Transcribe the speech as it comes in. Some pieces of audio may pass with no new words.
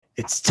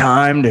It's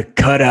time to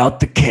cut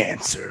out the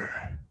cancer.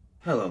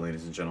 Hello,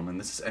 ladies and gentlemen.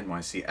 This is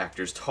NYC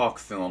Actors Talk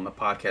Film, a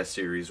podcast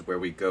series where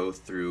we go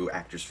through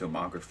actors'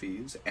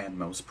 filmographies and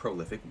most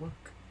prolific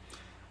work.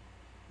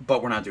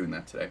 But we're not doing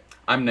that today.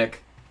 I'm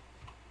Nick.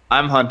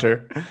 I'm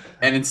Hunter.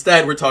 And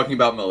instead, we're talking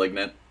about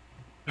 *Malignant*.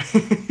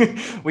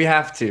 We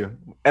have to.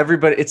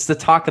 Everybody, it's the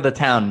talk of the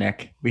town,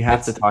 Nick. We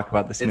have to talk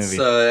about this movie.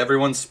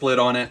 Everyone's split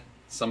on it.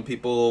 Some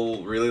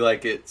people really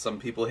like it. Some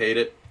people hate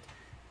it.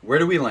 Where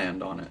do we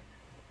land on it?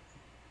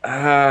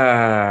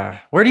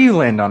 Where do you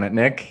land on it,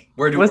 Nick?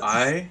 Where do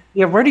I?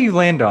 Yeah, where do you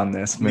land on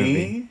this movie?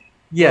 Me?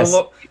 Yes.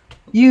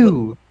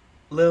 You.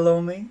 Little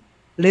me?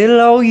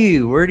 Little old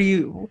you. Where do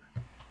you...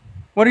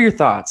 What are your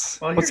thoughts?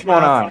 Well, What's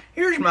going on?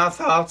 Here's my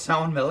thoughts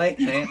on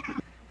 *Malignant*.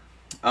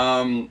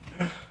 So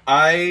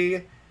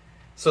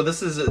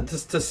this is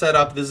just to set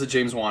up. This is a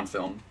James Wan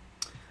film.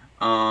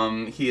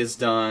 He has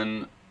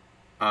done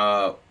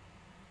a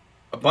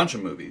bunch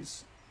of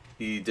movies.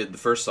 He did the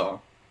first Saw.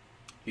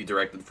 He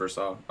directed the first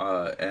Saw,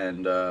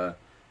 and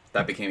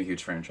that became a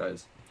huge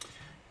franchise.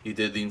 He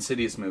did the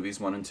Insidious movies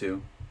 1 and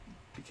 2.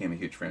 Became a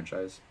huge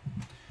franchise.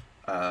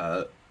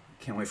 Can't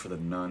wait for the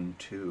Nun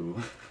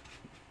 2.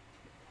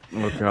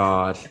 Oh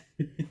God.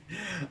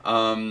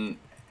 And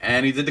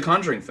he did the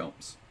Conjuring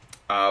films,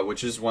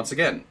 which is once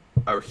again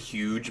a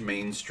huge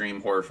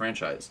mainstream horror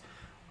franchise.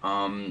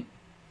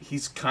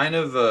 He's kind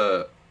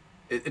of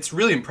it's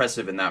really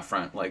impressive in that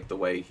front, like the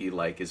way he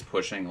is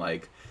pushing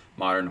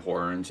modern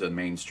horror into the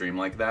mainstream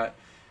like that,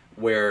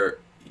 where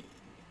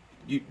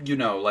you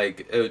know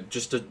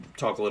just to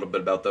talk a little bit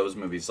about those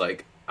movies,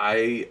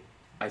 I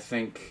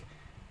think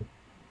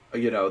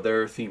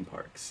they're theme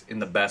parks in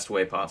the best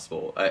way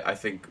possible. I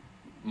think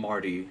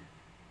Marty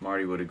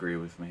would agree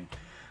with me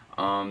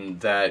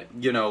that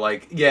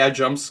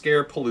jump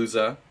scare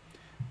palooza,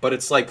 but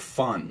it's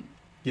fun,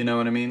 you know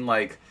what I mean,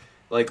 like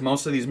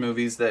most of these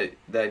movies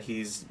that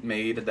he's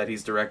made, that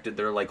he's directed,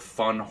 they're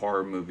fun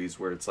horror movies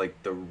where it's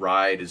the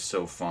ride is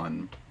so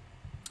fun.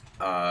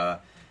 And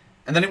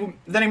then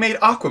he made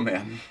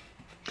Aquaman.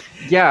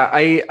 Yeah,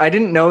 I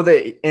didn't know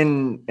that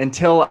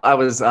until I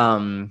was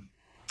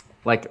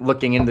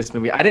looking into this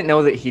movie. I didn't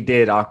know that he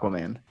did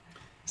Aquaman.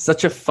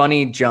 Such a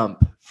funny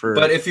jump for.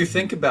 But if you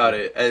think about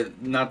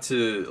it, not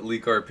to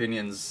leak our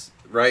opinions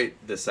right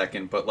this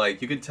second, but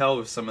you could tell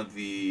with some of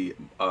the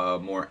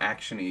more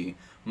actiony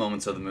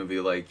moments of the movie,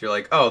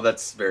 you're oh,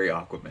 that's very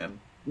Aquaman.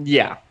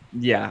 Yeah.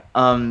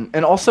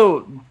 And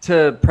also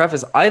to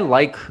preface, I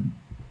like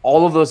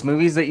all of those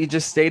movies that you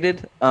just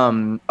stated,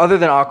 other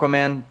than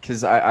Aquaman,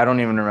 because I don't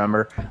even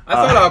remember. I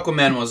thought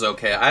Aquaman was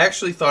okay. I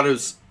actually thought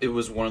it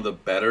was one of the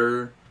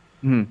better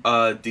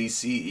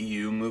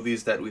DCEU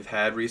movies that we've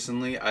had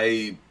recently.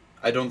 I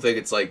don't think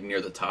it's near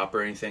the top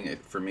or anything.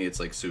 For me, it's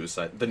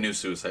the new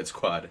Suicide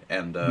Squad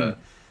and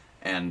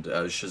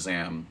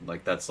Shazam.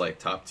 That's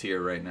top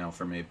tier right now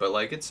for me. But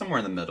it's somewhere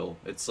in the middle.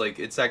 It's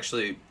it's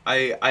actually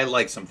I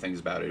like some things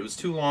about it. It was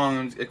too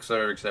long,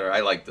 etc., etc. I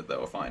liked it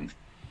though, fine.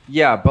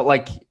 Yeah,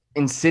 but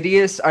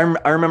Insidious, I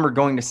remember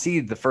going to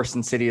see the first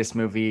Insidious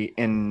movie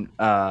in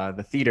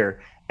the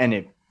theater, and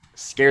it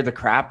scared the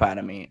crap out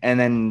of me. And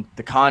then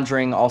The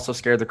Conjuring also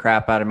scared the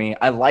crap out of me.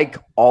 I like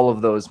all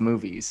of those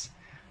movies.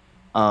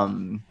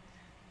 And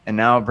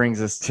now it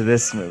brings us to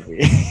this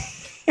movie.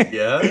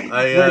 Yeah,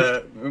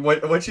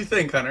 what you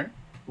think, Hunter?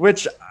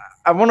 Which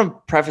I want to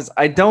preface,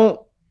 I don't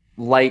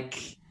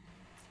like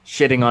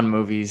shitting on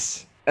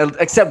movies,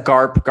 except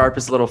Garp. Garp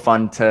is a little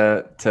fun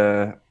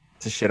to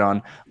shit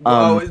on.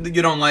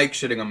 You don't like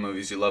shitting on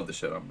movies. You love to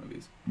shit on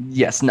movies.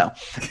 Yes, no.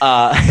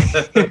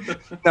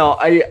 No,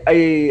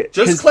 I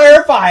just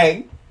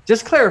clarifying.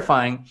 Just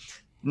clarifying.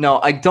 No,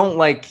 I don't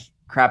like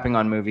crapping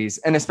on movies,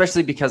 and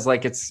especially because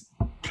it's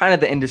kind of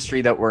the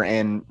industry that we're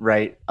in,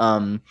 right?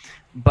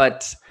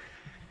 But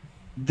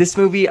this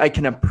movie, I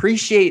can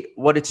appreciate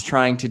what it's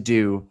trying to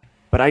do,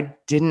 but I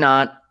did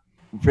not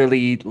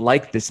really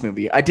like this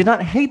movie. I did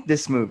not hate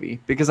this movie,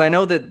 because I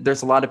know that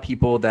there's a lot of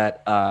people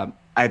that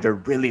either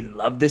really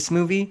love this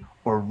movie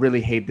or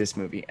really hate this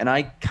movie, and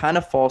I kind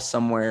of fall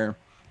somewhere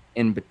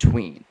in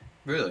between.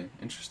 Really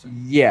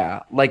interesting.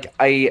 Yeah,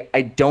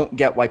 I don't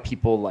get why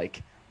people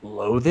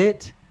loathe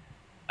it.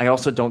 I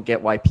also don't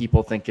get why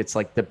people think it's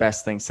the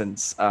best thing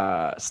since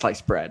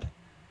sliced bread.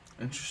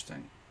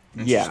 Interesting.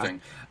 Yeah.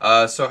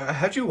 So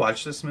how'd you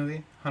watch this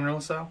movie, Hunter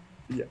LaSalle?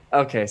 Yeah.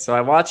 Okay, so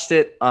I watched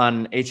it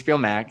on HBO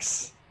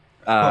Max.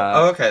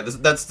 Okay,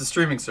 that's the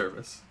streaming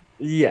service.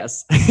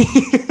 Yes.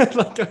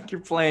 Like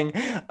you're playing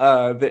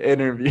the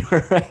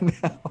interviewer right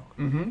now.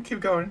 Mm-hmm.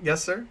 Keep going.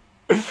 Yes, sir.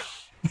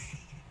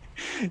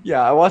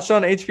 Yeah, I watched it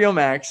on HBO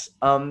Max.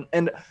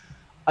 And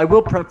I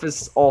will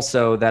preface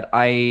also that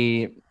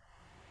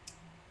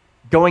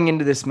going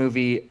into this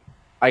movie,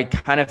 I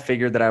kind of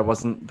figured that I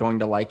wasn't going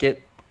to like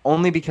it,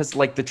 only because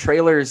the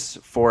trailers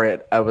for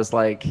it, I was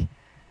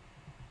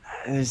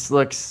this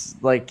looks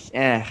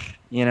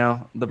you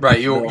know. Right,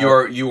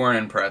 you weren't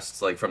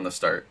impressed from the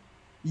start.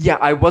 Yeah,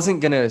 I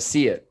wasn't gonna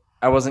see it.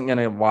 I wasn't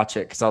gonna watch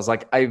it because I was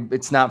like,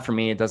 it's not for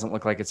me. It doesn't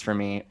look like it's for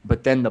me.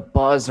 But then the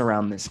buzz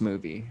around this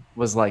movie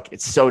was like,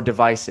 it's so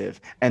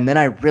divisive. And then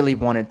I really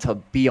wanted to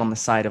be on the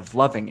side of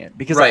loving it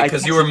because Right,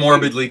 because you were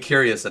morbidly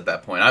curious at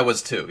that point. I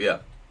was too. Yeah.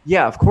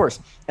 Yeah, of course.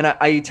 And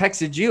I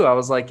texted you. I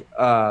was like,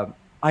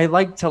 I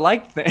like to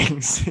like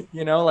things,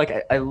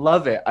 like I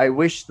love it. I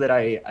wish that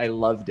I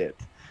loved it,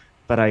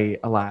 but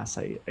alas,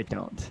 I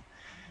don't.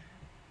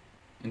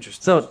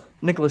 Interesting. So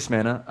Nicholas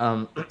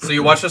Manna, So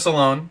you watched this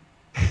alone?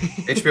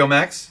 HBO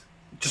Max?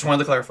 Just wanted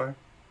to clarify.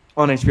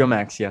 on HBO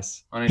Max,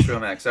 yes. On HBO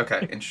Max.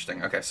 Okay,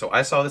 interesting. Okay, so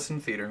I saw this in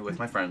theater with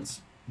my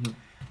friends. Mhm.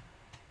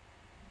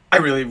 I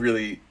really,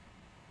 really,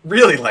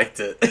 really liked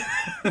it.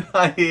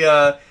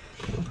 The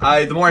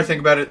more I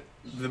think about it,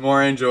 the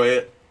more I enjoy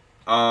it.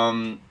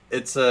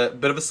 It's a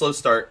bit of a slow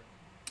start.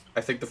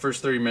 I think the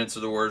first 30 minutes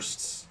are the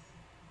worst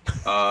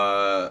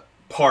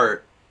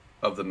part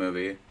of the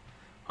movie.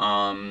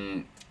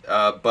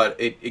 But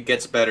it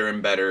gets better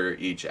and better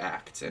each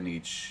act, and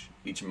each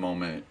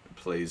moment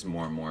plays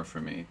more and more for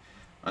me,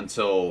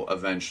 until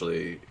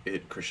eventually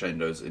it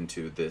crescendos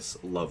into this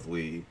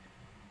lovely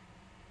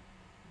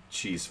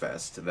cheese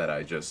fest that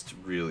I just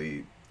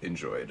really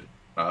enjoyed.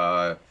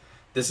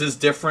 This is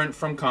different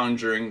from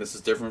Conjuring. This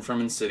is different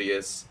from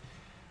Insidious,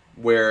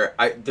 where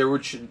there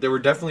were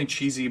definitely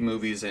cheesy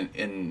movies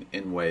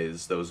in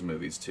ways. Those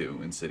movies too,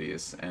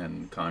 Insidious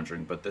and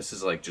Conjuring. But this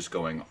is like just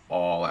going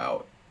all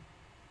out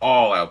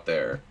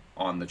there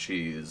on the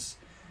cheese.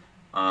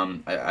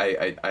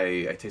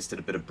 I tasted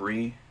a bit of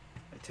brie.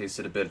 I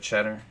tasted a bit of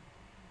cheddar.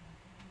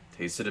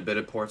 Tasted a bit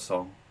of Port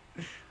Saul.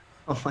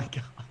 Oh my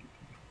god.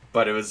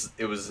 But it was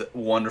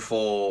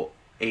wonderful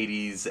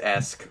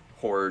 80s-esque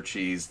horror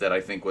cheese that I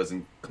think was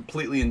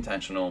completely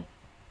intentional,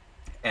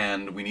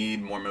 and we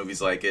need more movies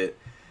like it,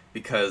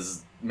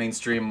 because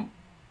mainstream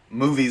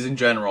movies in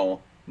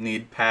general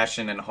need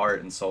passion and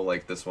heart and soul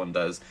like this one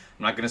does.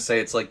 I'm not going to say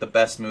it's like the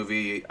best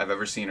movie I've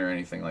ever seen or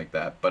anything like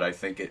that, but I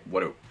think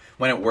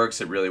when it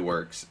works, it really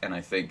works, and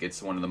I think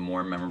it's one of the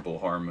more memorable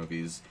horror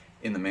movies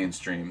in the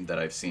mainstream that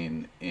I've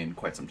seen in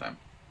quite some time.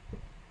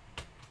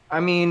 I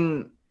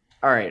mean,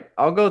 all right,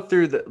 I'll go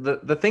through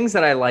the things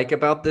that I like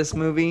about this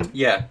movie.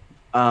 Yeah.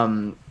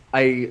 I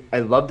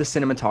love the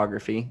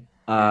cinematography.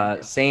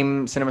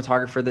 Same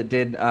cinematographer that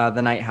did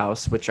The Night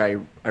House, which I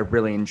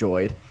really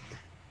enjoyed.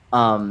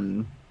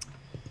 Yep.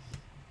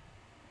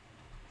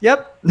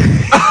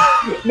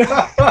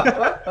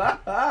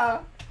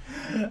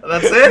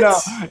 That's it?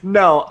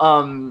 No.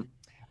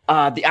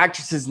 The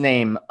actress's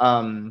name.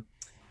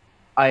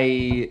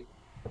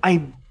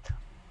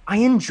 I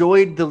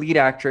enjoyed the lead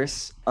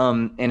actress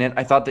in it.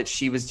 I thought that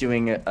she was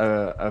doing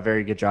a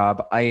very good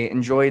job. I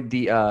enjoyed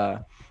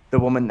the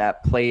woman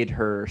that played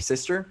her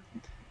sister.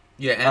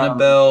 Yeah,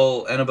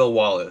 Annabelle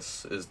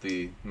Wallace is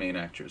the main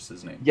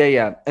actress's name.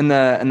 Yeah. And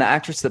the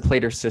actress that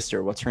played her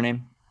sister, what's her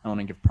name? I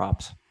want to give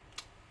props.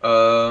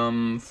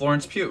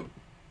 Florence Pugh.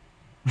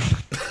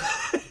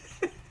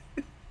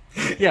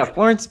 Yeah,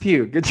 Florence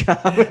Pugh. Good job.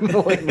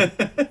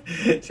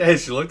 Hey,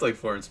 she looked like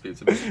Florence Pugh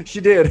to me. She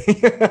did.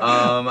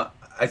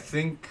 I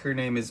think her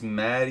name is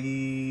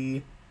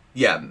Maddie.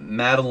 Yeah,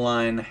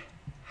 Madeline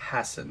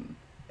Hassan,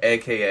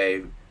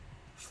 aka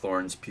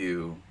Florence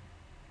Pugh.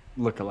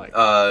 Look-alike.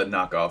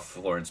 Knockoff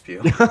Florence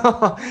Pugh.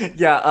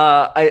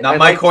 Yeah. Not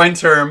my coin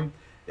term.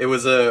 It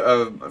was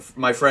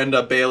my friend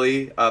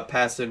Bailey,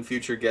 past and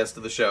future guest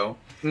of the show.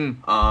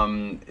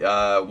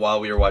 While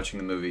we were watching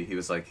the movie, he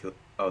was like,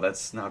 "Oh,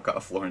 that's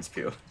knockoff Florence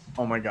Pugh."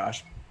 Oh my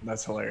gosh,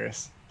 that's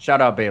hilarious.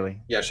 Shout out Bailey.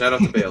 Yeah, shout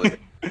out to Bailey.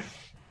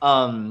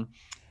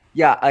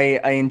 Yeah,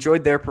 I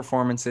enjoyed their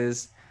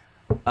performances.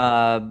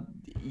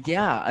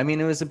 Yeah, I mean,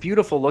 it was a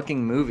beautiful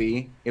looking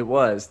movie. It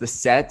was. The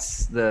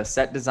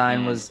set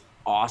design was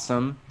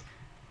awesome.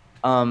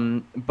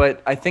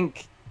 But I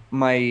think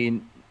my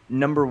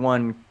number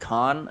one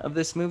con of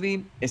this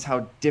movie is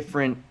how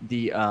different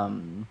the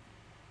I'm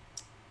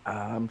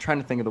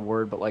trying to think of the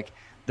word, but like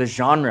the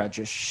genre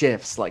just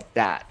shifts like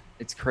that.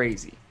 It's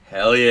crazy.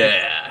 Hell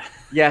yeah.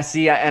 Yeah,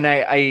 see, and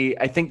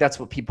I think that's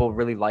what people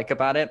really like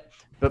about it.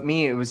 But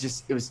me, it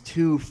was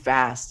too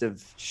fast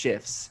of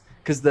shifts.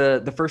 Because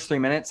the first 3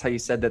 minutes, how you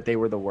said that they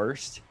were the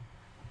worst.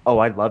 Oh,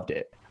 I loved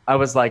it. I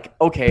was like,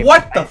 okay.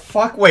 What the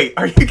fuck? Wait,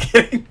 are you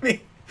kidding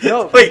me?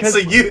 No. Wait, so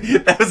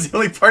that was the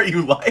only part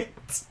you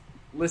liked?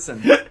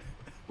 Listen.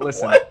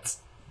 What?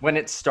 When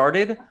it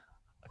started,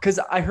 because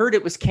I heard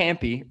it was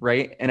campy,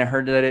 right? And I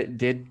heard that it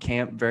did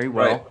camp very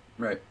well.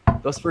 Right.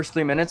 Those first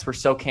 3 minutes were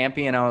so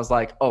campy, and I was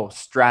like, oh,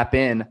 strap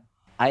in.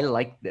 I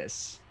like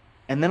this.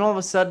 And then all of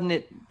a sudden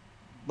it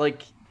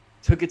like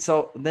took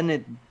itself, then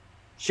it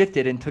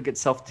shifted and took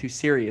itself too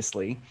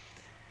seriously.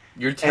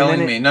 You're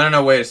telling me,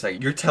 no, wait a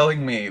second. You're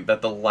telling me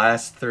that the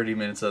last 30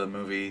 minutes of the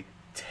movie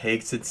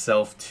takes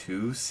itself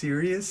too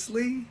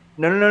seriously?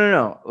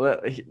 No.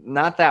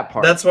 Not that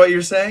part. That's what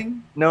you're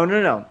saying?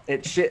 No.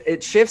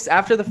 It shifts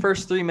after the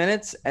first 3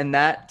 minutes, and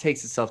that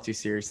takes itself too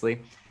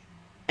seriously.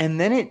 And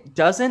then it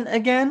doesn't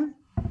again.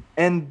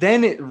 And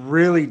then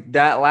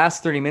that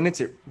last 30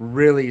 minutes, it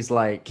really is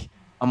like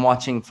I'm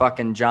watching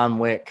fucking John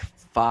Wick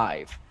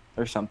 5.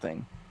 or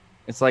something.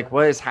 It's like,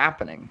 what is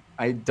happening?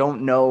 I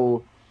don't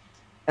know.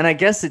 And I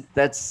guess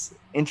that's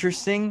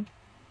interesting,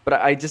 but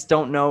I just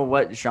don't know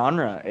what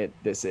genre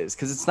this is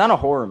because it's not a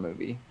horror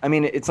movie. I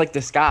mean, it's like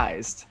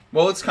disguised.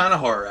 Well, it's kind of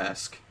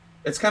horror-esque.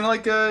 It's kind of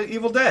like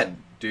Evil Dead,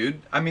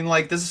 dude. I mean,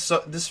 like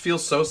this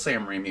feels so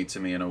Sam Raimi to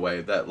me in a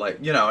way that, like,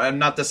 you know, and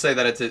not to say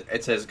that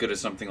it's as good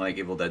as something like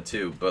Evil Dead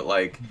 2, but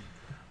like,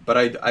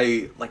 but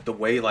I like the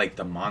way like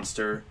the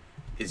monster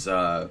is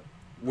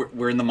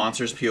we're in the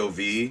monster's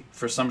POV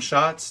for some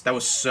shots. That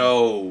was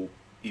so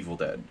Evil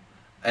Dead,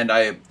 and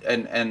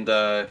and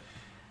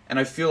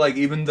I feel like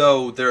even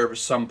though there are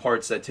some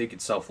parts that take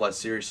itself less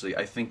seriously,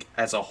 I think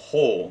as a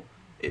whole,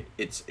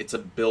 it's a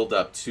build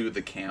up to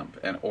the camp,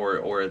 and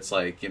or it's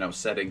like, you know,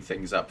 setting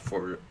things up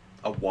for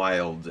a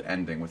wild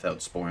ending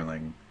without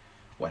spoiling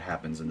what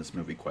happens in this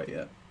movie quite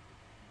yet.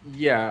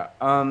 Yeah.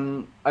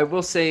 I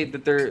will say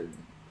that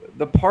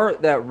the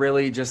part that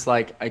really just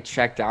like I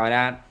checked out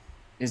at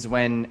is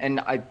when, and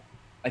I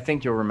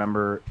think you'll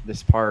remember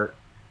this part.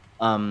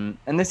 And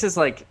this is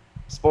like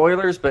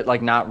spoilers, but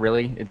like not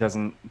really. It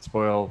doesn't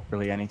spoil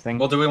really anything.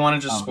 Well, do we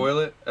want to just Um, spoil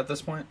it at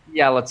this point?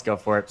 yeah, let's go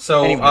for it.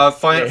 So,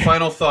 Anyway,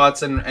 final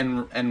thoughts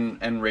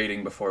and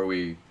rating before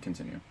we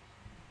continue.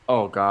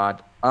 oh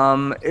God.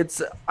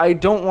 It's I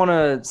don't want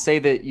to say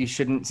that you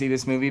shouldn't see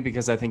this movie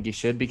because I think you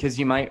should because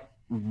you might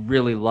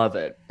really love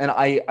it, and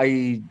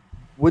I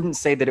wouldn't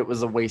say that it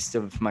was a waste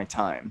of my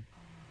time.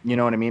 You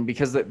know what I mean?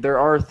 Because there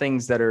are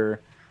things that are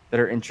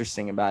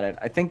interesting about it.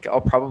 I think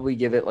I'll probably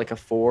give it like a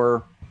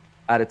 4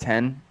 out of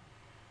 10.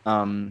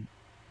 Um,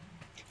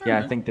 yeah, I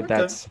Alright, think that okay.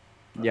 that's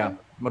yeah. Okay.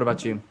 What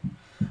about you?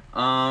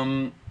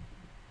 Um,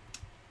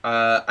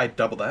 I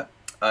double that.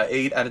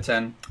 8 out of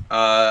 10.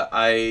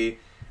 I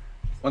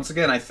once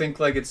again, I think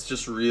like it's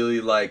just really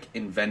like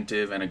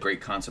inventive and a great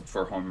concept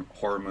for a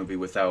horror movie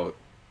without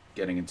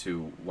getting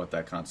into what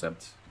that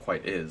concept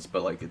quite is.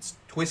 But like it's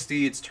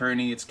twisty, it's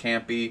turny, it's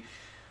campy,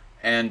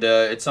 and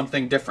it's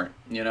something different.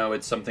 You know,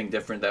 it's something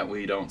different that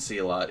we don't see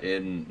a lot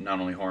in not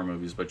only horror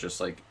movies but just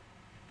like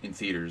in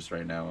theaters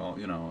right now.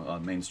 You know,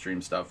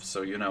 mainstream stuff.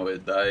 So you know,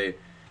 it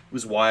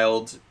was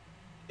wild.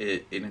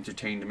 It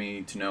entertained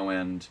me to no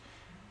end.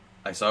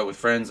 I saw it with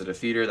friends at a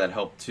theater that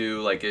helped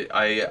too. Like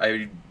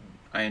I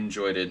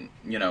enjoyed it.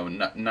 You know,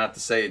 not to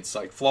say it's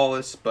like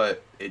flawless,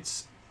 but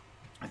it's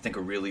I think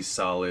a really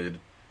solid,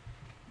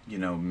 you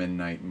know,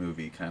 midnight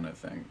movie kind of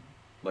thing.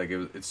 Like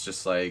it's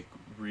just like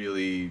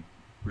really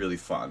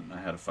fun.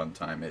 I had a fun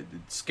time.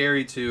 It's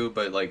scary too,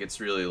 but like it's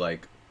really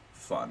like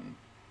fun.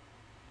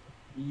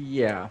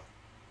 Yeah.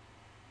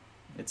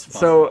 It's fun.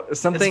 So It's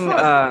something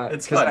fun.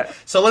 It's because fun.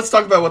 So let's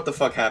talk about what the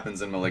fuck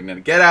happens in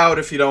Malignant. Get out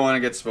if you don't want to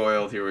get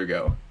spoiled. Here we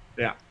go.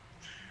 yeah.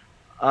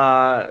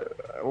 Uh,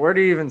 where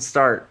do you even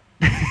start?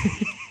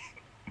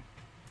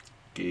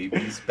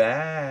 Gaby's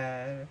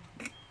back.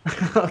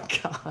 Oh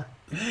God.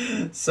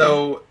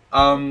 So,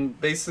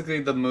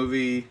 basically the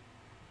movie,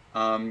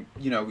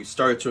 you know, we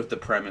starts with the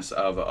premise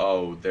of,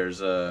 oh,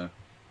 there's a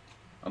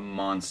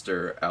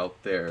monster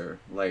out there.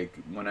 Like,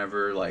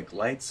 whenever, like,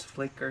 lights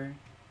flicker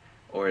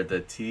or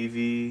the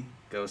TV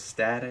goes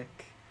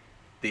static,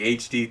 the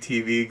HD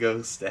TV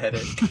goes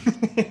static.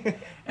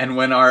 And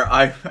when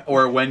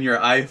when your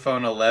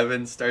iPhone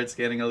 11 starts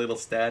getting a little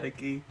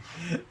staticky,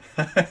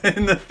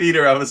 in the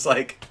theater I was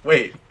like,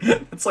 wait,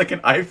 it's like an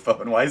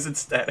iPhone. Why is it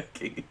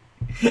staticky?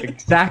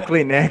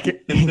 Exactly,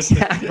 Nick.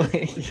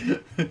 Exactly.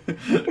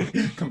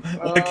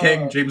 What a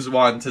king, James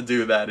Wan, to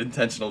do that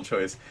intentional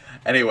choice.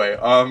 Anyway,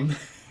 I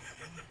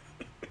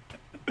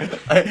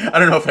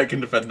don't know if I can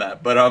defend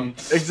that, but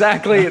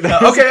Exactly. okay,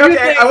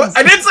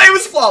 I didn't say it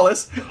was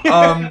flawless.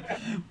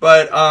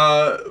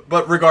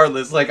 But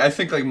regardless, like I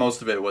think like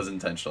most of it was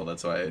intentional.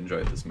 That's why I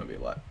enjoyed this movie a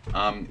lot.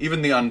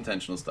 Even the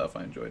unintentional stuff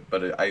I enjoyed,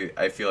 but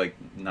I feel like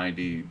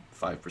 95%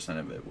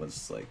 of it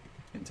was like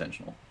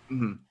intentional.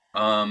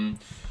 Mhm.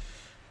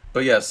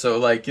 But yeah, so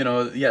like you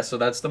know, yeah, so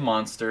that's the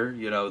monster.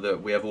 You know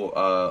that we have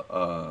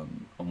a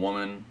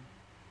woman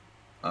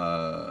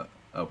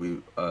we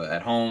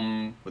at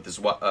home with his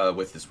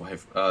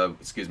wife.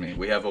 Excuse me.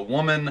 We have a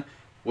woman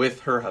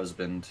with her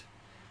husband.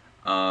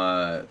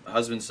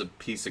 Husband's a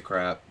piece of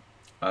crap.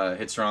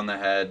 Hits her on the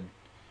head,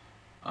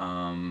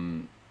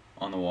 on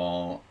the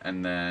wall,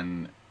 and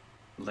then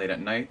late at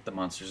night, the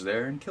monster's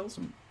there and kills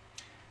him.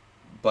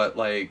 But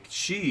like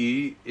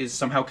she is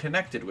somehow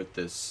connected with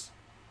this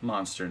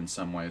monster in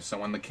some way. So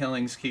when the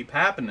killings keep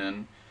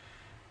happening,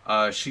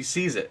 she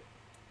sees it,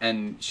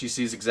 and she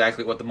sees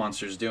exactly what the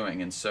monster's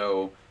doing, and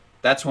so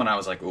that's when I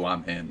was like, "Oh,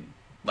 I'm in."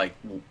 Like,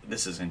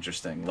 this is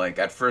interesting. Like,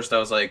 at first I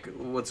was like,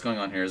 "What's going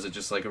on here? Is it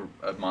just like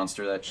a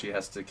monster that she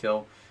has to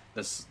kill,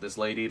 this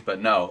lady?"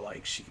 But no,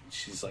 like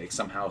she's like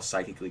somehow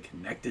psychically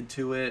connected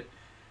to it,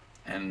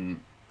 and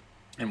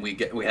we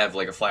have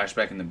like a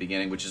flashback in the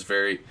beginning, which is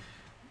very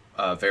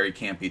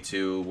campy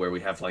too, where we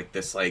have like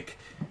this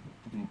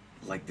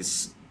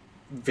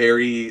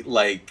very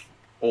like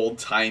old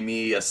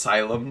timey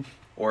asylum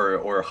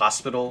or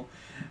hospital.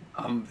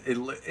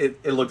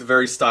 It looked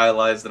very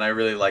stylized, and I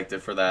really liked it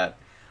for that.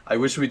 I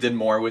wish we did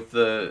more with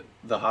the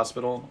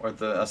hospital or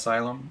the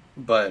asylum,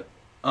 but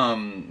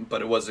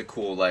it was a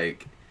cool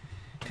like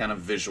kind of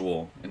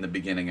visual in the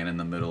beginning and in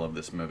the middle of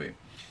this movie.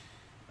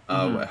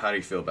 Mhm. How do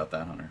you feel about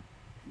that, Hunter?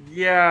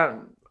 Yeah,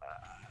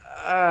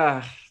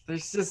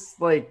 there's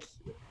just like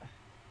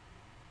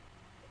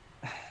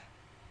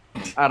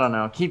I don't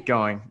know. Keep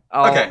going.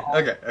 Okay,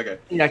 okay, okay.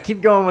 Yeah,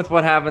 keep going with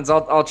what happens.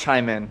 I'll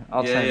chime in.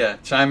 I'll Yeah, chime in. yeah.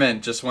 Chime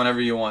in just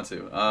whenever you want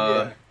to.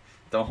 Yeah.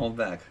 Don't hold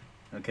back.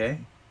 Okay?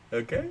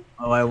 Okay?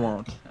 Oh, I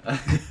won't.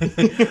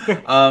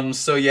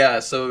 So yeah,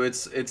 so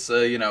it's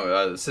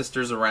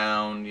sister's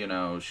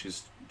around,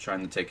 she's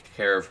trying to take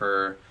care of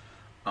her.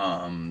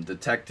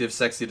 Detective,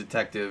 sexy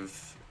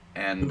detective,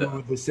 and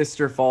Who the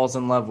sister falls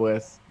in love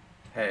with,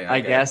 hey,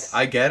 I guess.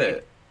 I get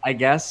it. I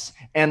guess.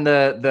 And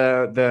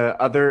the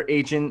other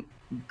agent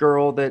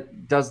girl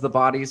that does the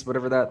bodies,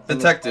 whatever that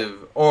thing is called.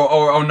 Detective,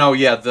 or oh no,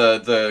 yeah,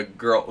 the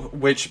girl,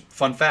 which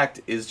fun fact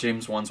is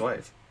James Wan's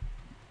wife.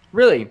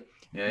 Really?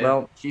 Yeah, yeah,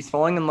 Well, she's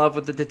falling in love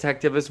with the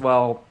detective as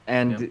well,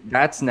 yeah. and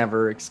that's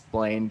never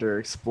explained or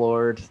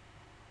explored.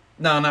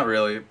 No, not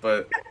really,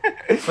 but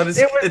It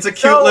was it's a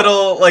cute so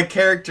little like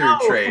character no,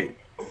 trait,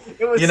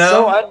 it was you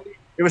so know?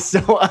 it was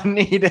so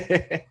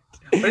unneeded.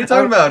 What are you I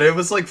talking about? It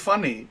was like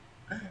funny.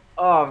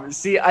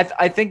 see,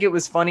 I think it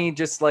was funny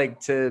just like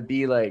to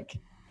be like,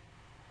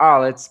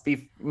 oh, let's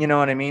be, you know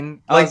what I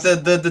mean? I Like was,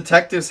 the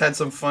detectives had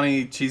some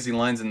funny cheesy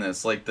lines in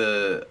this, like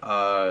the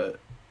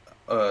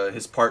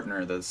his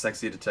partner, the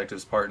sexy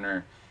detective's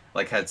partner,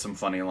 like had some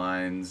funny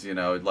lines,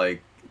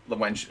 like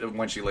when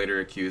she later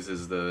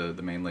accuses the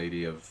main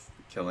lady of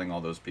killing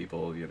all those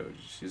people,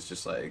 she's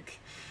just like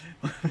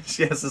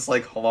she has this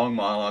like long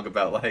monologue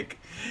about like,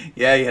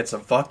 yeah, you had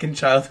some fucking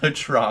childhood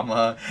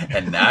trauma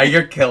and now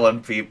you're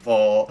killing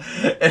people.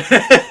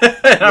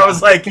 And I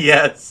was like,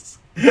 yes.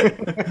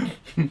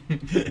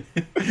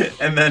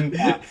 And then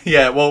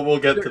yeah, well we'll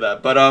get to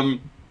that.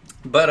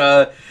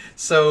 But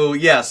so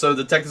yeah, so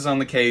the detective's on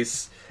the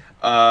case.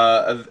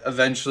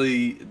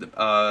 Eventually, the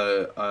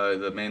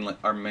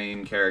our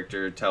main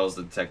character tells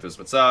the detectives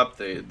what's up.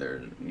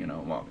 They're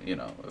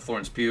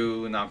Florence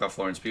Pugh, knockoff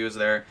Florence Pugh is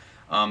there.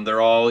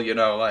 They're all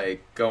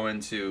like going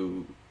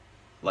to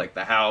like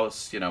the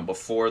house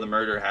before the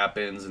murder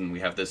happens, and we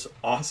have this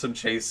awesome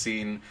chase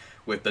scene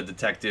with the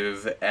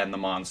detective and the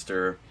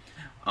monster.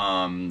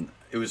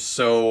 It was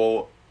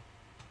so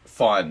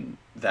fun,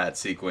 that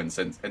sequence,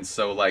 and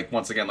so like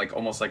once again like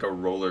almost like a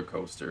roller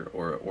coaster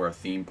or a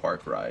theme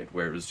park ride,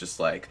 where it was just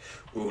like,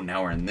 ooh,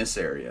 now we're in this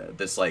area,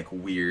 this like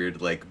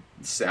weird like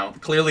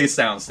sound, clearly a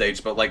sound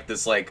stage, but like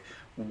this like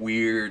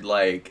weird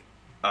like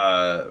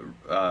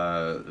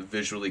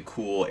visually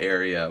cool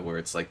area where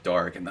it's like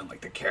dark, and then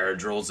like the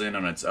carriage rolls in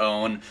on its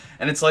own,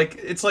 and it's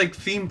like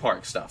theme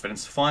park stuff, and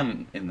it's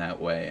fun in that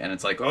way. And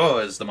it's like, oh,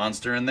 is the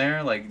monster in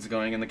there, like he's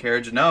going in the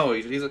carriage? No,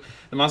 the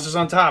monster's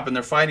on top, and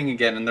they're fighting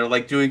again, and they're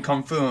like doing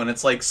kung fu, and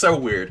it's like so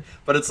weird,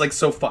 but it's like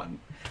so fun.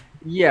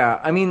 yeah,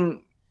 I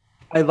mean,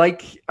 I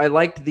liked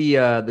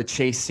the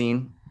chase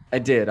scene. I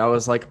did. I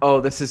was like,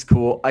 oh, this is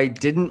cool. I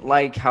didn't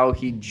like how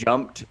he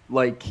jumped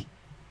like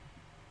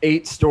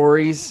 8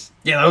 stories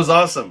Yeah, that was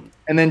awesome.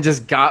 and then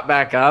just got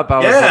back up. I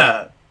was like,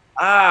 Yeah,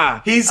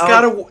 ah, he's I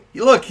got was,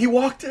 to look, he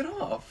walked it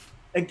off.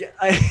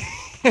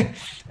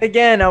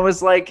 again, I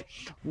was like,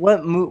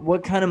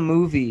 what kind of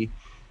movie?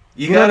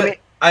 You You know what I gotta. mean?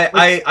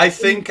 Like, I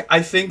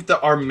think that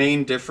our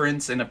main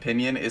difference in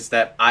opinion is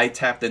that I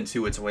tapped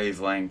into its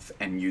wavelength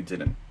and you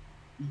didn't.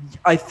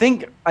 I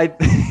think I,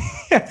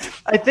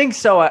 I think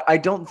so. I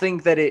don't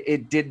think that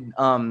it did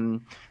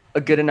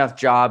a good enough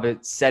job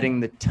at setting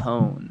the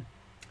tone.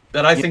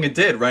 But I think it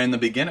did right in the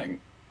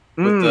beginning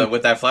with the Mm,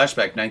 with that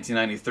flashback,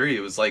 1993.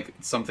 It was like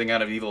something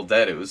out of Evil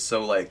Dead. It was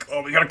so like,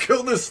 oh, we gotta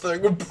kill this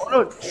thing.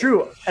 no,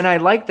 true, and I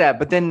like that.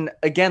 But then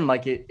again,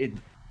 like it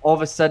all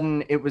of a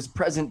sudden it was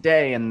present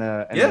day, and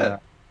Yeah,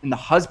 the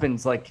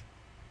husband's like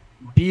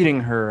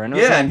beating her, and it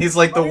was yeah, like, and he's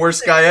like the what is worst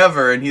this? guy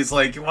ever, and he's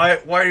like, why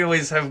do you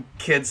always have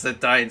kids that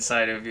die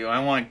inside of you? I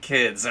want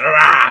kids.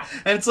 Rah!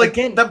 And it's like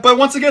Again, that, but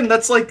once again,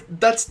 that's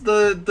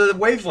the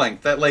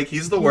wavelength that like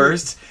he's the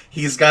worst.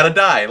 He's got to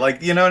die.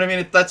 Like, you know what I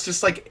mean? That's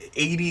just like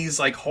 80s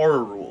like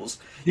horror rules.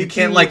 You did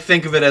can't you? like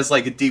think of it as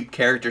like a deep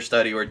character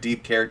study or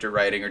deep character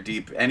writing or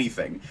deep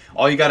anything.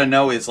 All you got to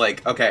know is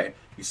like, okay,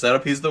 you set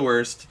up he's the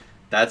worst.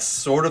 That's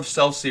sort of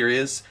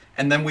self-serious,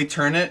 and then we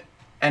turn it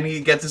and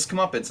he gets his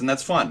comeuppance, and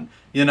that's fun.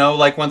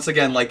 Like once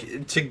again,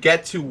 like to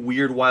get to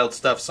weird, wild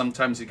stuff,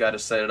 sometimes you got to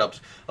set it up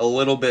a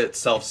little bit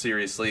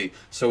self-seriously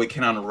so we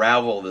can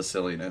unravel the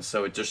silliness,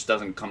 so it just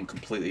doesn't come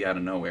completely out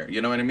of nowhere.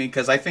 You know what I mean?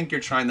 Because I think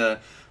you're trying to,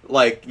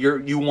 like,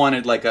 you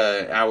wanted like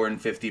a hour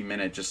and 50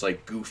 minute just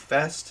like goof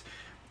fest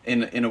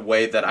in a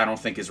way that I don't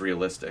think is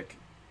realistic.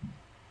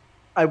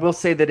 I will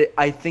say that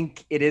I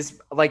think it is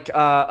like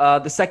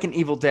the second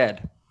Evil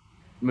Dead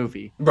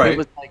movie. It Right.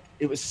 was like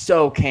it was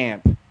so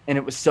camp and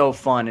it was so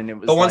fun and it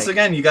was But once like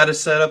again, you got to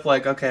set up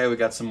like, okay, we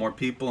got some more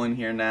people in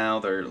here now.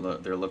 They're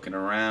looking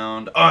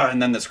around. Oh,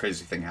 and then this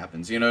crazy thing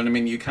happens. You know what I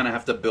mean? You kind of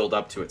have to build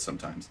up to it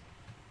sometimes.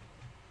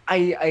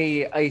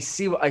 I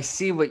see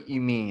what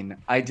you mean.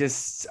 I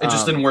just It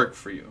just didn't work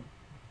for you.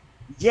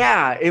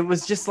 yeah, it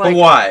was just But like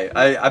why?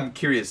 I'm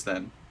curious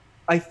then.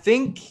 I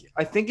think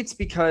it's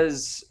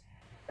because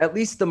at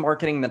least the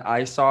marketing that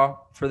I saw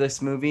for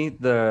this movie,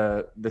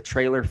 the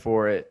trailer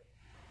for it,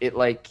 it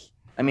like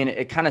I mean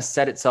it kind of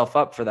set itself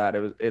up for that.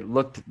 It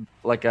looked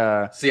like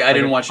a See, I like a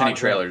didn't watch any concept.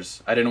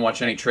 trailers. I didn't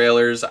watch any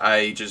trailers.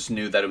 I just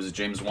knew that it was a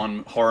James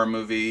Wan horror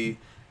movie,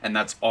 and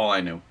that's all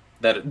I knew.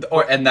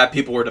 And that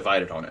people were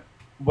divided on it.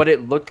 What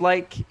it looked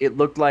like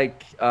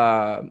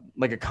a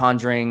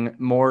Conjuring,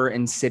 more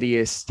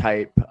Insidious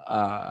type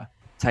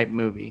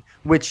movie,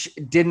 which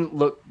didn't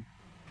look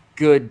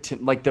good to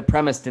like the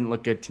premise didn't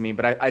look good to me,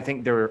 but I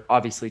think they were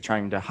obviously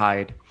trying to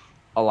hide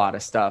a lot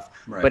of stuff.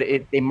 Right. But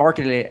they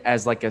marketed it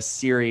as like a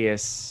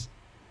serious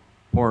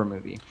horror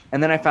movie,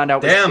 and then I found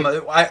out. Damn,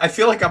 I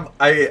feel like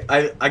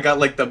I got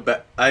like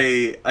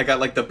I got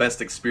like the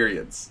best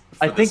experience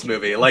for this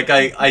movie. Like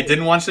I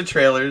didn't watch the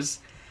trailers.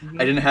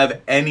 I didn't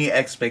have any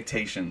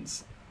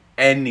expectations.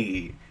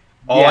 Any.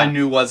 All I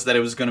knew was that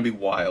it was going to be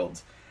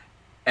wild,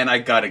 and I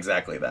got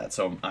exactly that.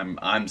 So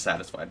I'm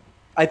satisfied.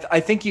 I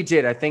think you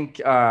did. I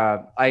think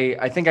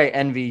I think I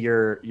envy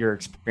your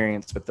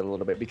experience with it a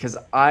little bit because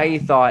I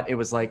thought it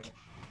was like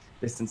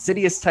this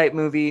Insidious type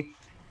movie,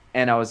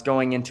 and I was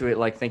going into it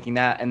like thinking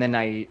that, and then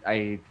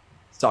I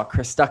saw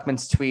Chris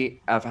Stuckman's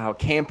tweet of how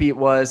campy it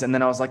was, and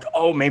then I was like,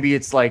 oh, maybe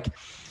it's like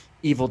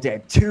Evil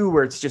Dead 2,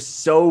 where it's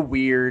just so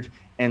weird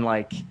and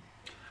like.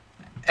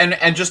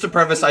 And just to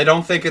preface, I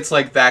don't think it's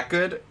like that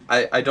good.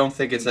 I don't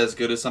think it's as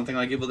good as something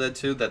like Evil Dead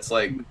 2. That's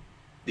like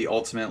the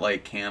ultimate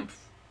like camp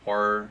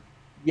horror.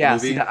 Yeah,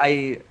 movie.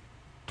 see,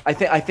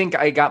 I think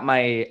I got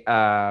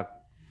my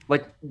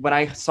like when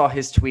I saw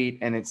his tweet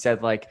and it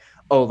said like,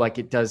 oh, like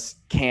it does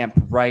camp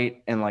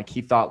right, and like he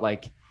thought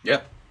like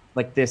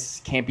like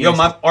this campy. Yo,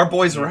 our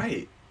boy's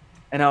right.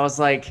 And I was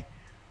like,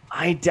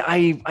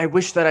 I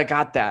wish that I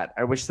got that.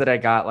 I wish that I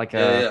got like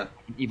a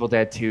Evil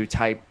Dead 2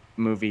 type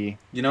movie.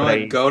 You know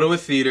what? Go to a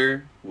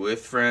theater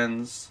with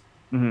friends.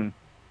 Mm-hmm.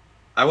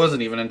 I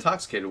wasn't even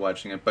intoxicated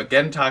watching it, but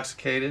get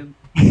intoxicated.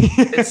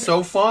 It's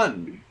so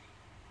fun.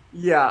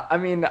 Yeah, I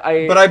mean,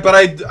 But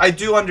I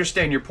do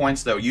understand your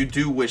points though. You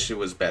do wish it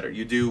was better.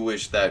 You do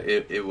wish that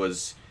it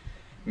was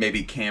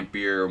maybe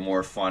campier or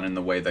more fun in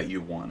the way that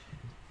you want.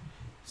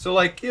 So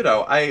like, you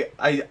know,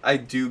 I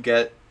do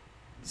get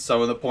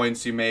some of the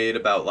points you made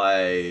about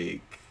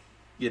like,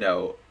 you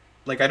know,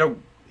 like I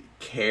don't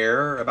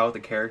care about the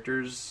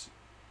characters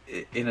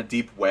in a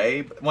deep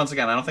way. But once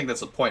again, I don't think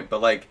that's the point,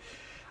 but like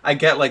I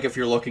get like if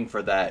you're looking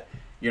for that,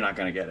 you're not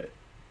going to get it.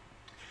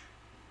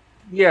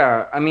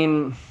 Yeah, I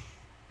mean,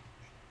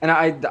 and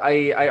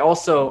I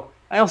also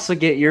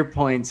get your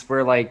points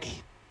where like,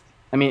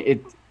 I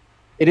mean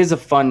it is a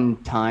fun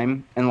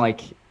time, and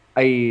like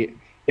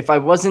if I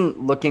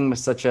wasn't looking with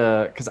such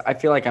a, because I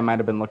feel like I might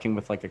have been looking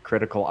with like a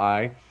critical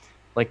eye,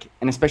 like,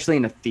 and especially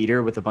in a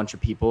theater with a bunch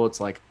of people, it's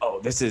like, oh,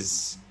 this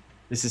is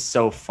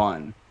so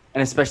fun,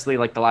 and especially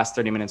like the last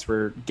 30 minutes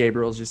where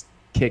Gabriel's just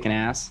kicking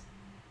ass,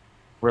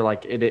 where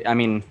like I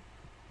mean,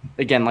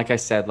 again, like I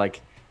said,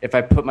 like if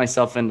I put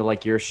myself into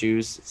like your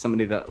shoes,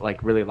 somebody that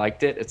like really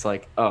liked it, it's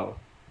like, oh,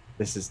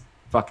 this is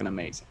fucking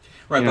amazing.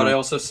 Right, you but know? I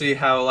also see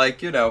how,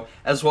 like, you know,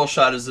 as well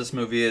shot as this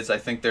movie is, I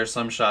think there's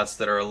some shots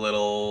that are a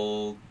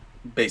little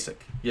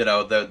basic. You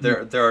know,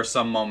 there are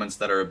some moments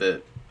that are a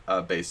bit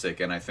basic,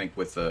 and I think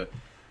with a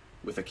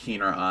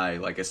keener eye,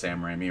 like a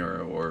Sam Raimi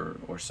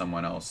or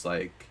someone else,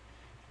 like,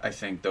 I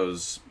think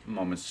those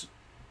moments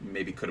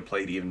maybe could have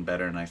played even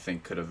better, and I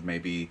think could have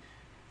maybe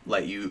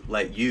let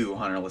you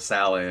Hunter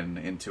LaSalle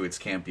into its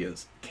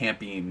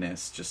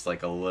campiness just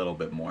like a little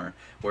bit more,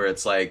 where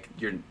it's like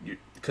you're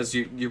because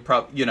you're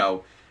probably, you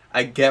know,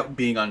 I get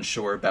being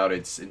unsure about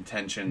its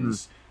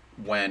intentions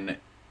when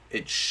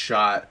it's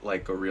shot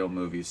like a real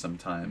movie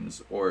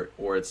sometimes, or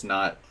it's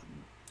not,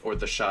 or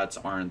the shots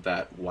aren't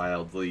that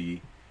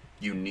wildly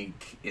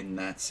unique in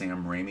that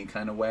Sam Raimi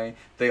kind of way.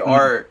 They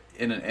are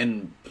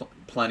in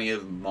plenty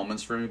of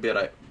moments for me, but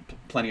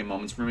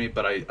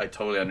I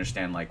totally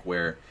understand like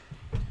where,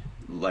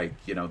 like,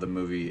 you know, the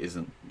movie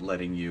isn't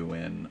letting you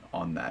in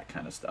on that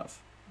kind of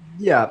stuff.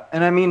 Yeah,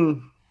 and I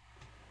mean,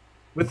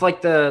 with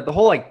like the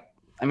whole like,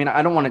 I mean,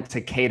 I don't want it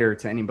to cater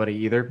to anybody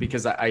either,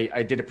 because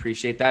I did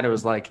appreciate that. It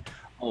was like,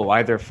 oh,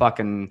 either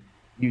fucking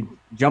you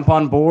jump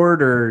on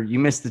board or you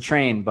miss the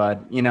train,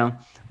 bud, you know.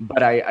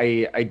 But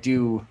I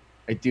do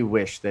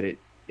wish that it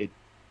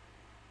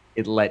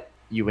let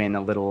you in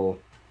a little,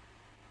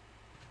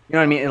 you know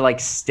what I mean? It like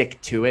stick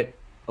to it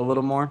a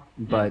little more,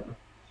 but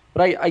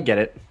I get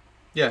it.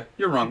 Yeah,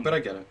 you're wrong, but I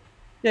get it.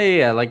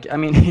 Yeah. Like, I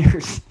mean,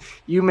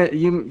 you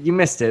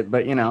missed it,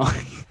 but you know.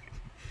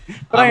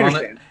 But I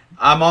understand.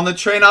 I'm on the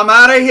train. I'm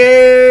out of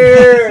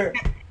here.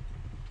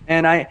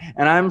 and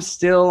I'm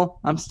still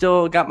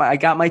got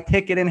my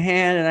ticket in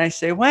hand, and I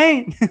say,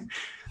 wait,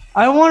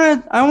 I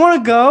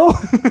wanna go.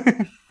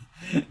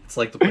 It's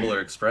like the Polar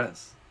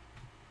Express.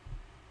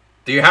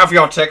 Do you have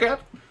your ticket?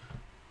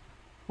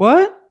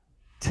 What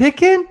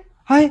ticket?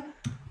 I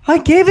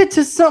gave it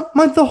to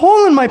the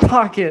hole in my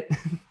pocket.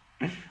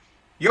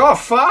 You're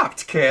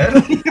fucked,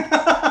 kid.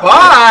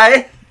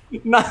 Bye.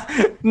 Not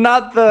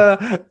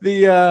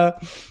the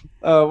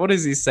what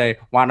does he say?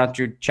 Why don't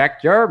you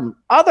check your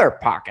other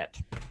pocket?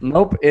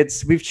 Nope,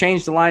 it's we've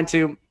changed the line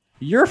to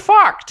you're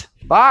fucked.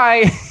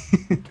 Bye.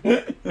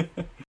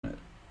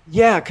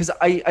 Yeah, because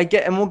I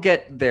get, and we'll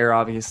get there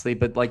obviously,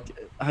 but like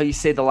how you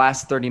say the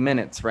last 30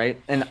 minutes, right?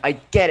 And I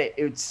get it.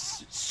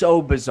 It's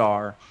so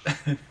bizarre.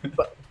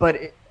 But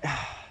it,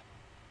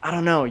 I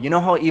don't know. You know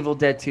how Evil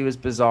Dead 2 is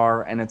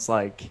bizarre and it's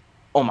like,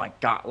 oh my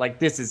God, like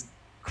this is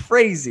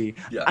crazy.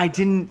 Yeah. I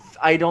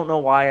don't know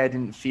why I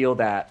didn't feel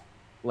that.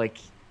 Like,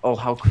 oh,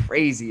 how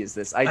crazy is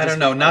this? I don't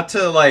know. Not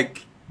to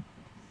like,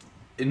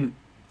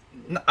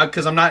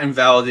 because I'm not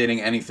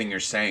invalidating anything you're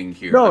saying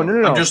here. No.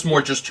 I'm just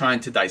more just trying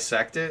to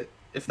dissect it,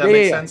 if that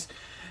makes sense.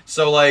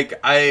 So like,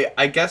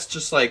 I guess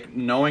just like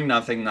knowing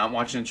nothing, not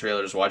watching the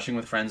trailers, watching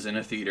with friends in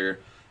a theater,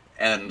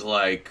 and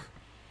like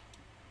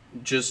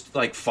just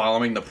like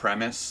following the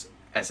premise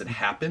as it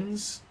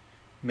happens.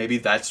 Maybe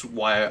that's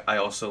why I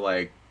also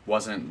like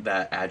wasn't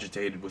that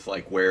agitated with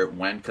like where it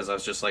went, because I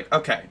was just like,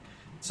 okay,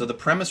 so the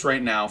premise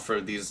right now for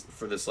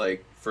this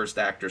like first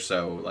act or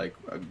so, like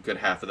a good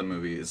half of the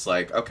movie is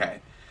like,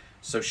 okay,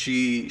 so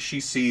she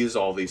sees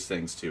all these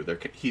things too.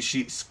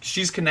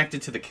 She's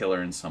connected to the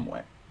killer in some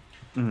way.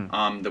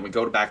 Mm-hmm. Then we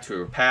go back to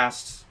her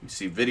past. We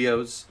see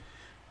videos.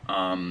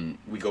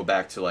 We go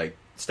back to like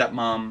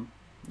stepmom,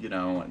 you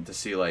know, to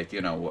see like,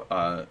 you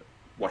know,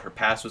 what her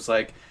past was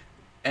like.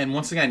 And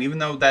once again, even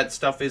though that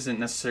stuff isn't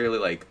necessarily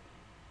like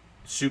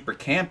super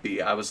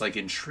campy, I was like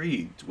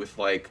intrigued with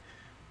like,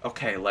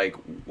 okay, like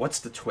what's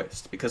the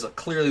twist? Because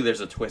clearly there's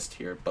a twist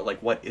here, but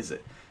like what is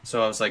it?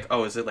 So I was like,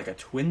 oh, is it like a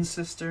twin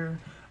sister?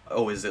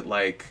 Oh, is it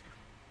like,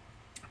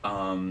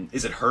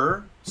 is it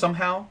her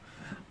somehow?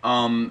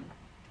 And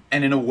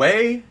in a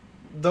way,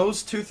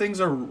 those two things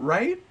are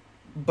right,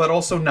 but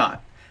also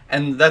not.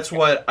 And that's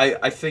what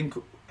I think,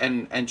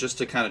 and just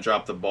to kind of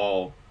drop the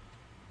ball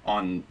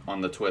on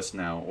the twist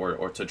now,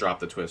 or to drop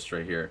the twist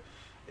right here,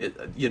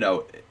 you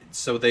know,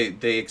 so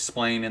they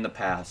explain in the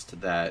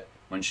past that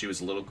when she was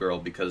a little girl,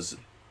 because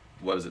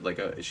what was it, like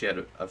she had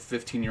a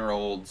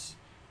 15-year-old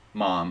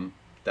mom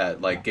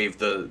that like gave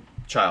the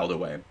child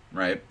away,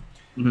 right?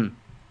 Mm-hmm.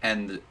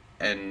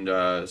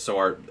 And so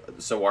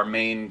our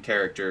main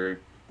character,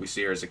 we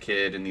see her as a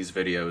kid in these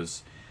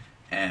videos,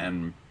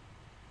 and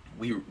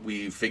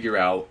we figure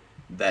out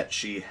that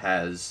she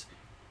has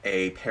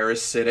a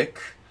parasitic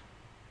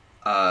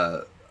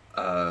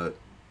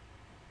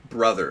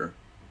brother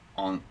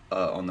on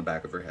the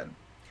back of her head,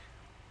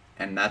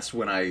 and that's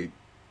when I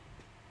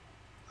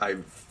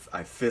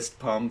fist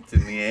pumped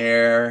in the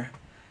air,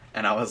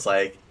 and I was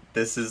like,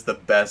 this is the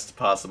best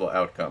possible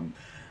outcome.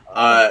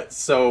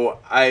 So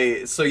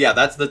yeah,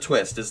 that's the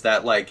twist, is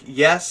that like,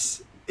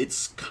 yes,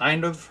 it's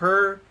kind of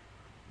her,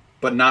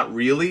 but not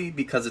really,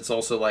 because it's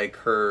also like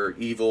her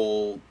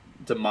evil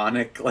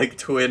demonic like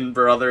twin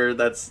brother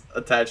that's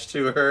attached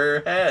to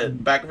her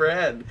head, back of her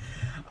head.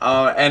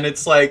 And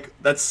it's like,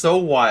 that's so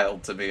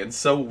wild to me and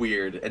so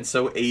weird and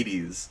so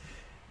 80s.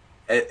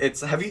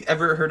 Have you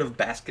ever heard of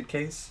Basket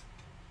Case?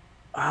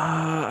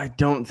 I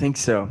don't think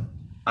so.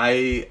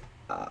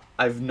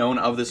 I've known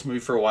of this movie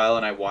for a while,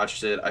 and I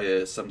watched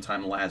it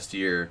sometime last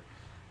year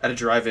at a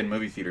drive-in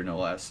movie theater, no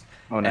less.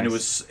 Oh,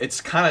 nice.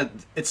 And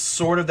it's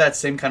sort of that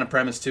same kind of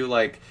premise too,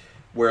 like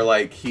where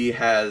like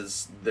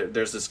there's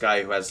this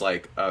guy who has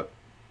like a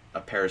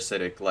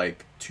parasitic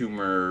like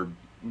tumor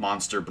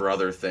monster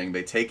brother thing.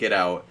 They take it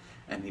out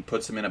and he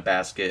puts him in a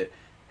basket,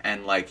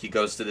 and like he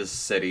goes to this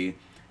city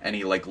and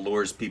he like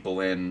lures people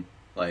in,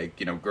 like,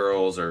 you know,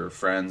 girls or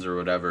friends or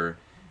whatever,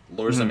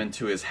 lures them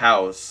into his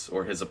house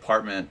or his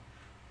apartment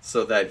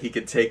so that he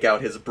could take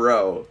out his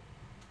bro,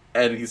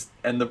 and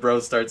the bro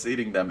starts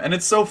eating them, and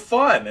it's so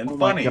fun and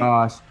funny.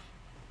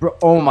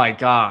 Oh my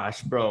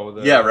gosh, bro.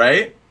 Yeah,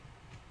 right?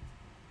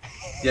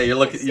 Yeah,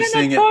 you're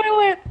seeing it.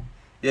 Toilet.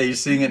 Yeah, you're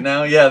seeing it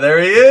now. Yeah, there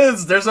he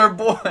is. There's our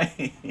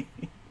boy.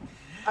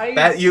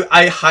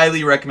 I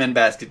highly recommend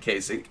Basket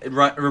Case. It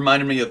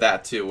reminded me of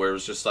that too, where it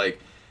was just like,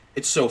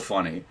 it's so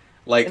funny.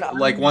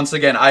 Like once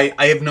again,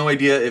 I have no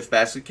idea if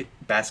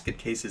Basket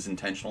Case is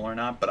intentional or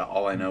not, but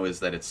all I know is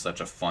that it's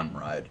such a fun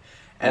ride,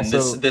 and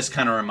also, this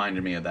kind of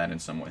reminded me of that in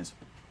some ways.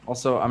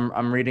 Also,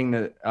 I'm reading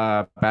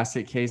that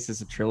Basket Case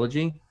is a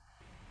trilogy.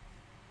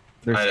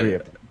 There's 3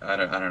 of them. I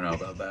don't know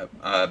about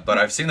that, but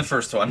I've seen the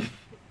first one.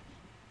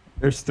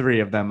 There's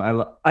 3 of them.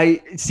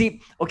 I see.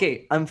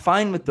 Okay, I'm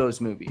fine with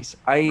those movies.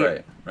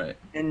 Right.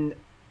 And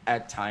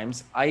at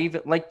times, I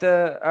even like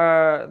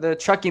the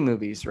Chucky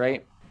movies,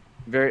 right?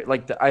 Very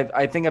like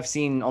I think I've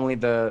seen only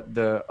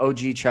the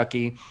OG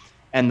Chucky,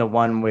 and the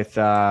one with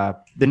the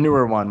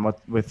newer one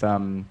with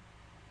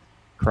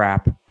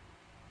crap,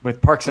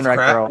 with Parks and Rec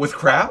girl. With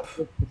crap.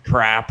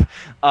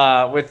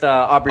 With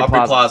Aubrey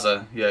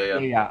Plaza.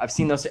 Yeah. I've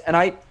seen those, and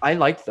I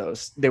liked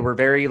those. They were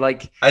very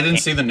like. I didn't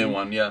see the new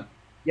one. Yeah.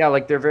 Yeah,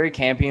 like they're very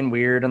campy and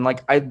weird, and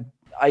like I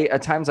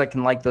at times I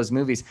can like those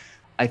movies.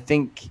 I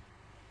think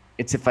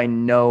it's if I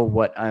know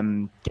what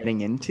I'm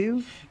getting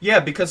into. Yeah,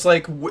 because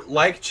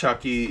like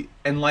Chucky,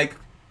 and like,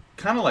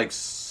 kind of like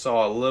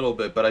saw a little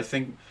bit, but I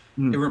think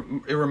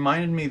Mm. it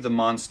reminded me the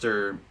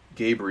monster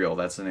Gabriel.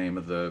 That's the name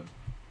of the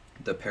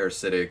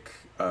parasitic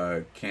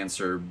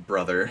cancer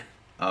brother,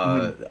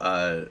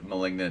 Mhm.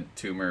 malignant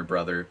tumor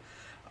brother.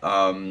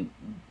 Um,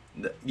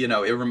 you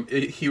know,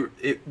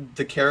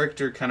 the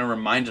character kind of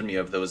reminded me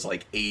of those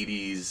like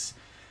 '80s,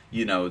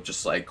 you know,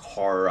 just like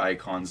horror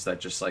icons that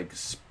just like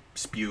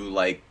spew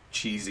like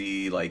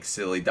cheesy, like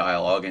silly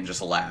dialogue and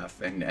just laugh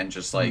and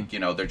just Mhm. like, you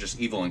know, they're just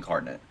evil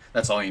incarnate.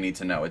 That's all you need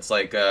to know. It's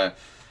like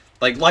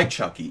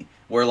Chucky,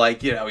 where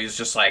like, you know, he's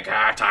just like,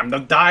 time to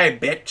die,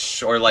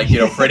 bitch, or like, you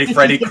know,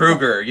 Freddy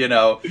Krueger, you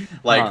know,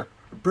 like, Uh-huh.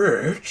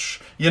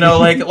 bitch, you know,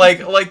 like,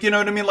 you know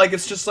what I mean? Like,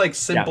 it's just like Yeah.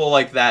 simple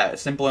like that,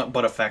 simple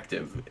but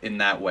effective in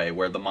that way,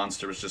 where the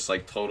monster was just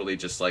like totally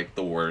just like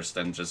the worst,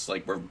 and just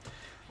like we're,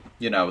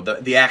 you know,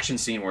 the action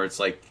scene where it's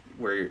like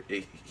where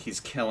he's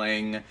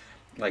killing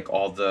like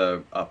all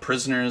the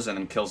prisoners and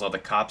then kills all the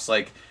cops,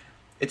 like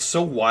it's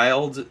so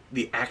wild.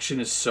 The action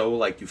is so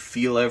like you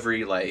feel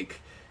every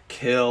like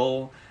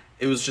kill.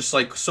 It was just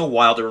like so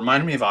wild. It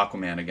reminded me of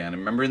Aquaman again.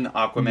 Remember in the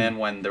Mhm. Aquaman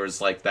when there was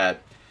like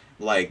that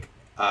like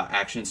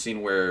action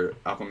scene where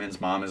Aquaman's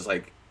mom is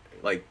like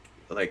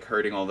like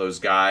hurting all those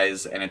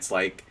guys, and it's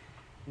like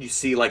you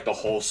see like the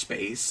whole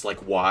space,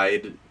 like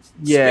wide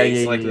Yeah, yeah,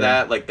 space like yeah,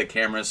 that. Like the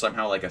camera is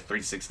somehow like a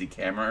 360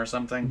 camera or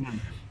something, yeah.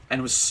 and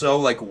it was so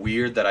like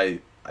weird that I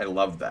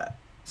loved that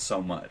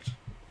so much.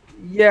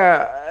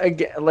 Yeah,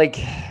 like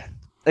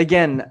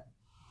again,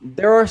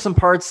 there are some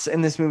parts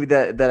in this movie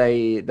that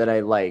I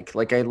like.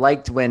 Like I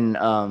liked when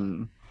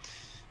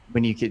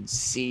you could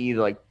see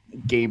like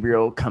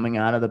Gabriel coming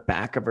out of the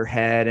back of her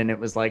head, and it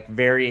was like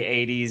very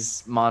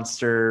 80s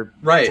monster.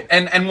 Right,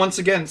 and once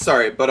again,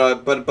 sorry, but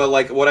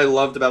like what I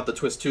loved about the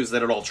twist too is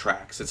that it all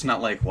tracks. It's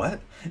not like what,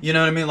 you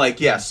know what I mean?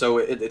 Like yeah, so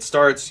it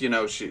starts, you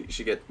know, she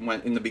get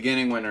when in the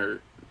beginning when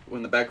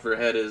the back of her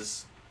head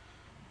is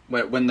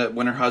when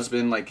her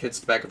husband like hits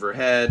the back of her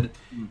head,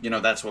 you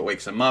know, that's what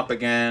wakes him up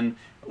again.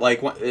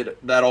 Like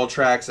that all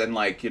tracks, and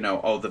like, you know,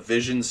 all the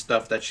vision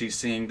stuff that she's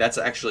seeing, that's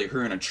actually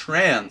her in a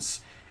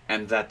trance,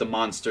 and that the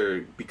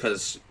monster,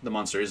 because the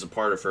monster is a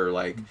part of her,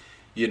 like,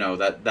 you know,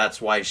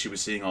 that's why she was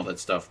seeing all that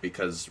stuff,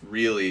 because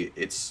really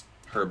it's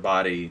her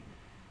body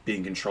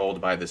being controlled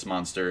by this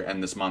monster,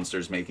 and this monster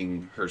is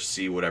making her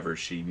see whatever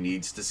she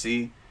needs to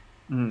see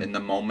Mm. in the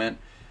moment.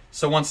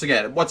 So once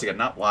again,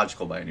 not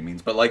logical by any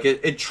means, but like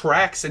it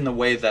tracks in the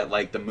way that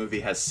like the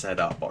movie has set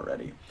up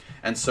already.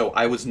 And so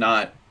I was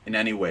not in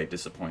any way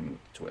disappointed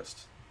with the twist.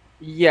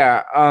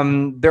 Yeah,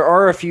 there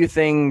are a few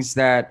things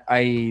that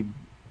I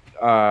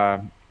uh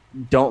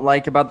don't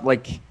like about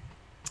like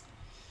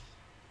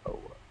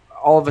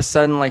all of a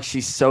sudden like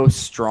she's so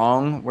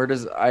strong. Where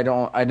does I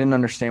didn't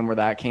understand where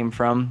that came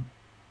from.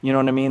 You know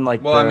what I mean?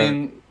 Like Well, I the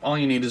mean, all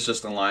you need is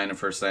just a line of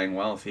her saying,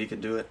 "Well, if he can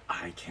do it,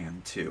 I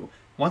can too."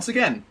 Once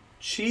again,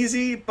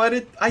 cheesy,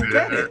 but I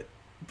get it.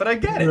 But I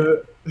get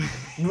it.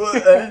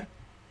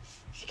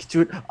 she can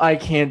do it. I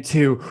can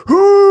too.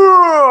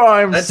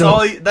 I'm That's so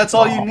all. That's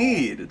all you strong.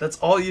 need. That's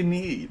all you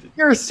need.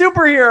 You're a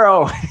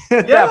superhero.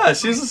 Yeah,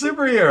 she's a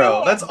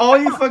superhero. That's all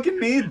you fucking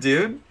need,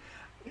 dude.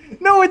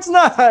 No, it's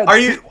not. Are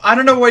you? I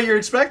don't know what you're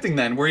expecting.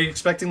 Then were you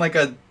expecting like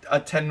a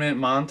 10-minute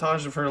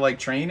montage of her like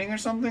training or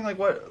something? Like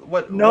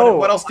what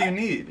No, else do you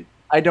need?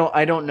 I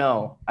don't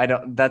know. I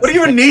don't. What That's do the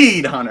you thing.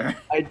 need, Hunter?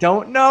 I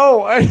don't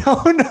know. I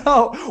don't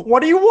know.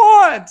 What do you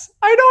want?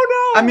 I I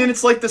don't mean, know.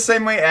 it's like the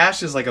same way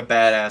Ash is like a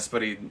badass,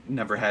 but he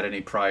never had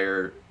any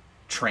prior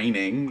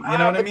training. You know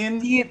what I But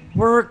mean? see, it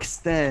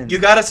works You then.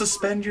 gotta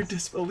suspend your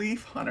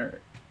disbelief,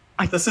 Hunter.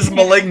 I This is can't.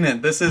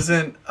 malignant. This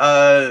isn't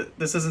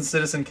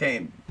Citizen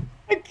Kane.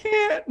 I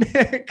can't,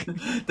 Nick.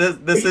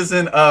 This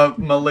isn't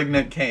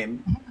malignant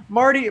Kane.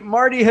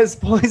 Marty has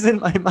poisoned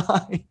my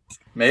mind.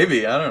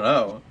 Maybe, I don't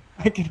know.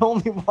 I can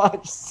only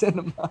watch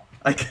cinema.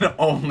 I can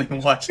only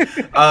watch.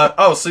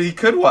 Oh, so you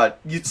could watch.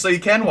 So you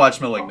can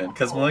watch *Malignant*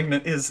 because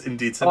 *Malignant* is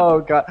indeed cinema. Oh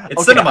god.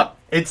 It's Okay, cinema.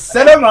 It's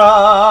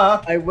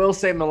cinema. I will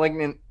say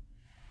Malignant.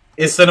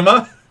 Is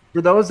cinema?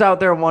 For those out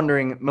there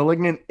wondering,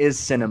 Malignant is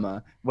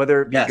cinema.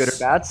 Whether it be good or Yes,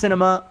 bad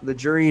cinema, the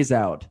jury is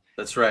out.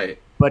 that's right.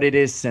 But it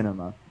is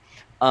cinema.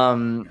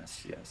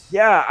 Yes, yes.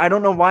 Yeah, I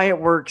don't know why it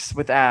works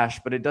with Ash,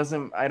 but it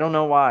doesn't. I don't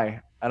know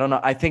why. I don't know.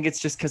 I think it's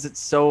just because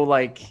it's so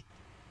like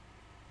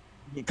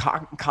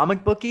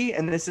comic booky,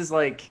 and this is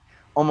like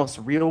almost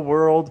real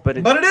world,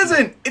 but But it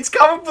isn't. It's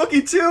comic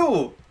booky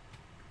too.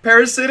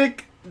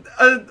 Parasitic,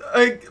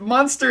 a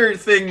monster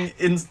thing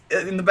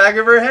in the back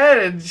of her head,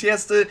 and she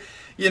has to,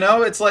 you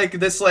know, it's like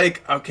this.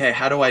 Like, okay,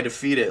 how do I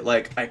defeat it?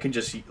 Like, I can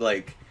just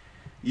like,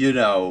 you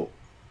know,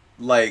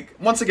 like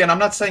once again, I'm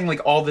not saying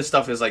like all this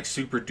stuff is like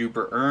super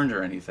duper earned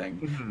or anything,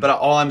 Mhm. but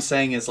all I'm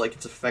saying is like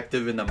it's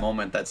effective in the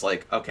moment. That's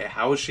like, okay,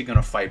 how is she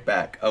gonna fight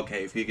back?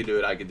 Okay, if he could do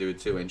it, I could do it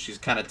too. And she's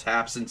kind of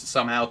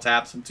somehow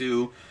taps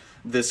into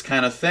this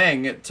kind of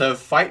thing to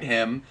fight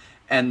him,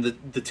 and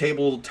the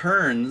table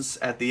turns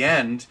at the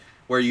end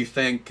where you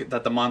think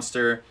that the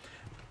monster.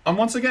 And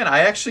once again, I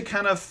actually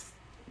kind of,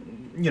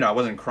 you know, I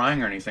wasn't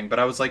crying or anything, but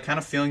I was like kind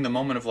of feeling the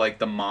moment of like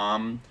the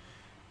mom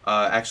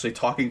actually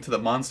talking to the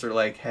monster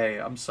like, "Hey,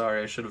 I'm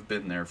sorry, I should have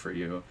been there for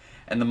you,"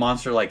 and the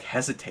monster like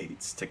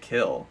hesitates to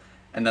kill,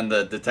 and then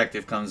the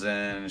detective comes in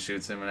and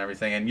shoots him and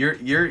everything, and you're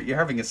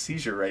having a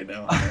seizure right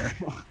now, Hunter.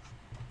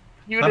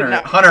 You did Hunter,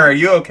 not. Hunter, are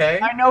you okay?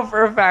 I know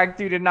for a fact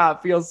you did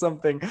not feel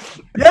something.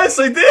 Yes,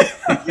 I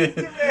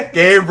did.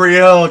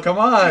 Gabriel, come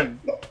on.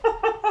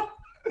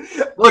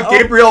 Look, Oh,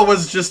 Gabriel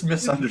was just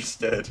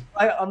misunderstood.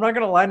 I'm not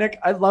gonna lie, Nick.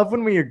 I love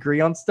when we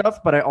agree on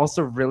stuff, but I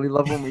also really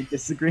love when we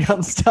disagree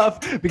on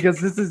stuff because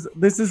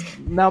this is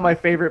now my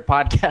favorite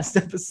podcast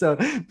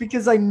episode.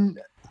 Because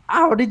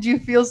how did you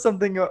feel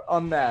something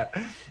on that?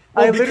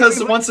 Well, I because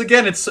literally, once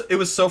again, it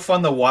was so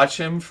fun to watch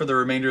him for the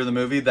remainder of the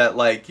movie that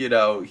like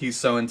he's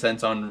so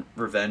intent on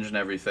revenge and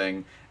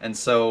everything, and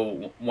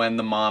so when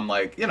the mom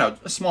like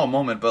a small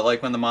moment, but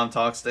like when the mom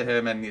talks to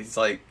him and he's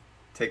like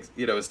takes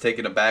is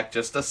taken aback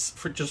just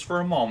for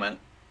a moment,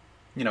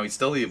 he's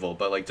still evil,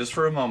 but like just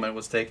for a moment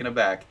was taken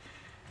aback.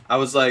 I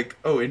was like,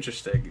 oh,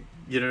 interesting.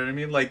 You know what I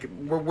mean? Like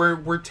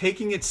we're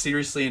taking it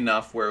seriously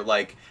enough where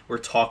like we're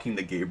talking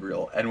to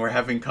Gabriel and we're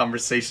having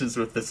conversations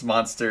with this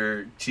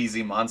monster,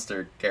 cheesy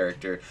monster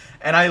character,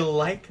 and I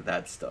like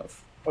that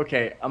stuff.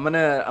 okay, I'm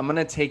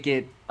gonna take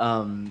it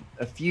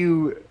a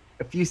few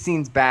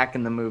scenes back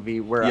in the movie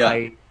where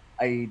Yeah.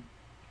 I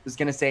was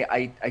gonna say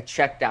I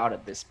checked out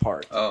at this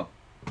part, Oh.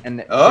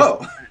 and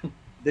Oh.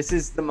 this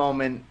is the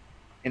moment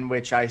in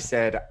which I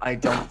said I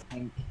don't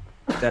think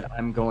that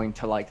I'm going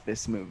to like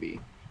this movie.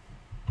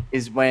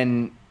 Is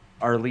when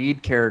our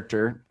lead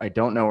character, I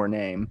don't know her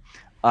name,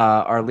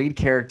 our lead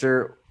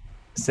character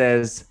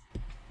says,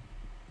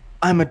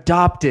 "I'm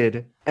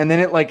adopted," and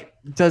then it like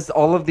does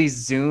all of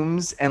these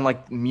zooms and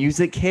like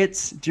music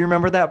hits. Do you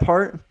remember that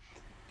part?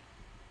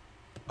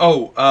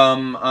 Oh.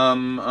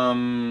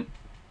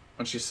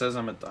 When she says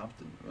I'm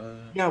adopted.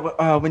 Yeah,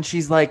 when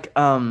she's like,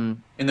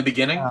 In the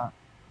beginning.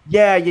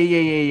 yeah, yeah, yeah,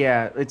 yeah,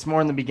 yeah. It's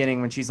more in the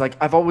beginning when she's like,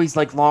 I've always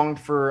like longed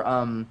for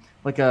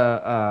like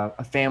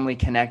a family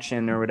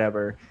connection or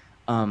whatever.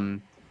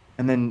 Um,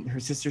 and then her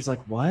sister's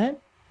like, what?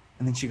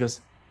 And then she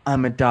goes,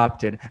 I'm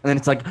adopted. And then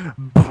it's like,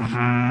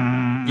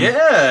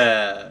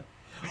 Yeah.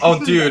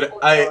 Oh, dude,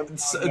 oh,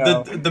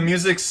 no. the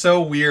music's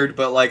so weird,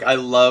 but like I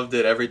loved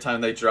it every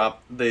time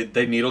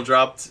they needle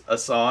dropped a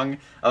song.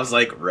 I was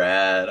like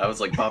rad. I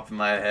was like popping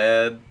my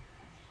head.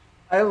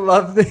 I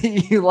love that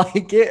you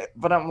like it,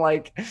 but I'm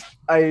like,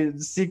 I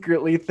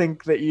secretly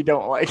think that you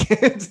don't like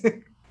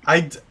it.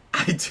 I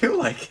do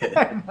like it.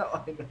 I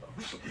know.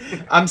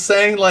 I'm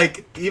saying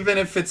like even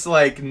if it's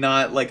like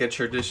not like a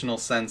traditional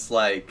sense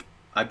like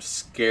I'm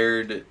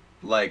scared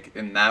like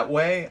in that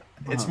way,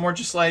 it's Uh-huh. more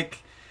just like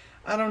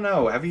I don't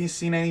know. Have you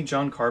seen any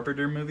John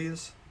Carpenter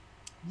movies?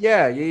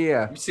 Yeah, yeah,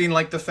 yeah. You've seen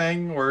like The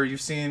Thing, or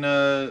you've seen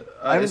I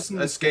haven't seen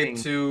The Escape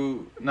Thing.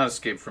 to not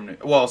Escape from New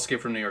well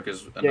Escape from New York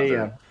is Yeah, yeah.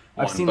 another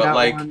I've one, seen but that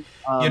like one.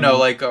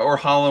 like or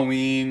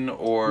Halloween Yeah,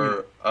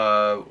 or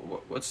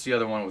what's the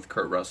other one with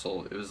Kurt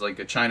Russell? It was like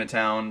a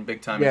Chinatown,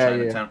 Big Time in yeah, yeah.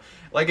 Chinatown,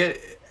 like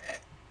it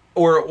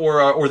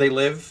or They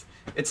Live.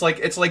 It's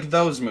like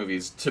those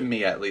movies to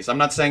me at least. I'm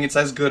not saying it's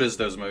as good as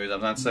those movies.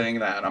 I'm not saying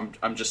that.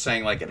 I'm just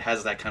saying like it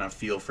has that kind of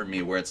feel for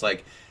me where it's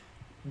like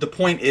the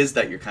point is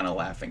that you're kind of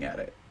laughing at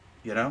it,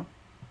 you know?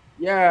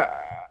 Yeah,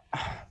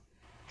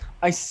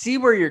 I see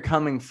where you're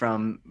coming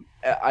from.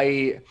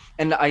 I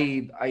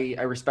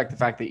respect the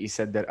fact that you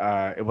said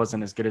that it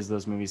wasn't as good as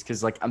those movies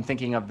because like I'm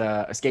thinking of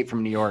the Escape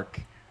from New York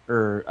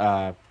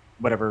or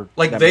whatever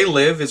Like that They movie.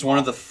 Live is one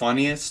of the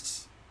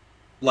funniest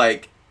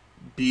like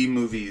B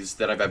movies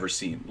that I've ever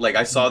seen. Like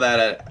I saw that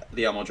at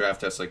the Elmo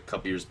Draft Test like a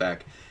couple years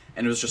back,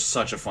 and it was just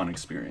such a fun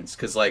experience.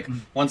 Because like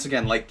once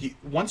again, like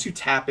once you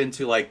tap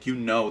into like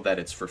that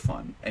it's for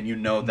fun, and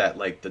that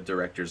like the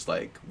director's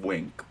like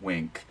wink,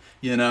 wink,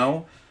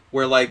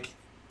 where like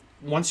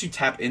once you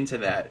tap into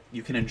that,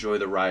 you can enjoy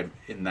the ride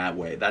in that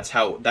way. That's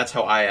how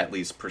I at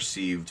least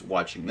perceived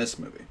watching this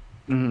movie.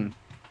 Hmm.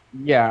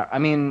 Yeah, I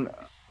mean,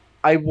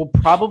 I will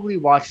probably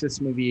watch this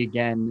movie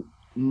again,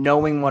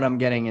 knowing what I'm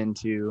getting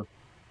into,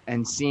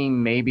 and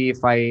seeing maybe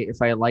if I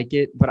like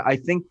it. But I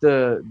think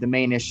the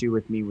main issue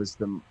with me was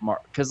the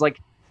mark, because like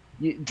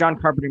John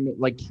Carpenter,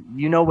 like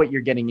you know what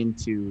you're getting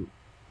into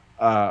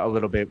a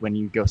little bit when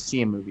you go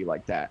see a movie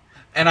like that.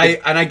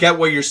 It, And I get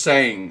what you're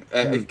saying.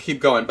 mhm. Keep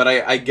going, but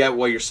I get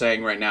what you're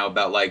saying right now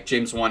about like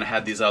James Wan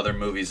had these other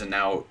movies and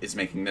now is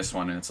making this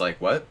one, and it's like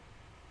what?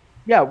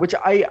 Yeah, which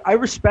I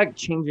respect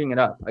changing it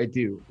up. I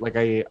do. Like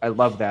I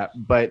love that.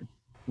 But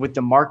with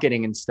the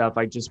marketing and stuff,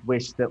 I just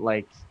wish that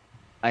like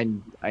I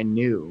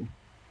knew.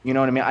 You know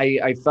what I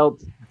mean? I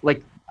felt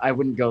like I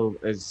wouldn't go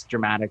as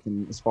dramatic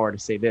and as far to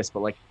say this,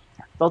 but like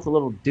I felt a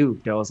little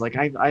duped. I was like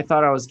I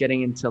thought I was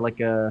getting into like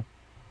a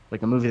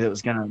movie that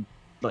was gonna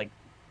like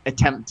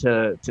attempt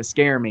to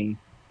scare me,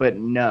 but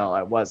no,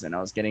 I wasn't.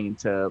 I was getting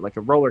into like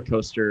a roller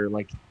coaster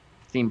like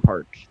theme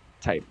park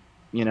type,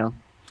 you know?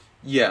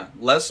 Yeah,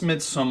 less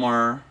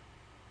Midsummer,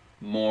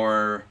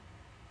 more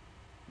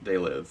They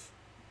Live,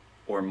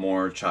 or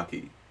more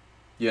Chucky.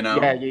 You Yeah,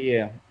 know, yeah,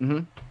 yeah. Hmm.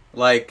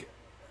 like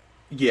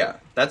yeah,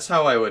 that's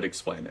how I would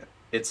explain it.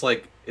 It's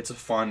like it's a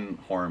fun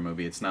horror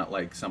movie. It's not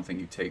like something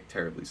you take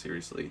terribly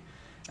seriously,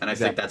 and I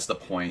think Exactly. that's the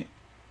point.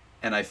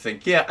 And I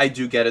think, yeah, I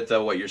do get it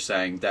though. What you're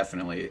saying,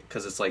 definitely,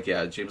 because it's like,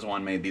 yeah, James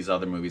Wan made these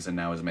other movies and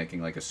now is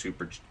making like a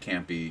super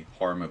campy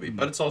horror movie.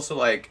 But it's also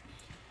like,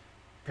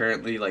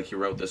 apparently, like he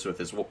wrote this with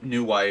his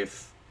new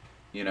wife.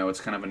 You know, it's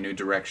kind of a new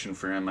direction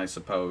for him, I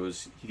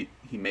suppose.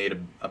 He made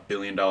a $1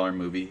 billion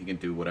movie. He can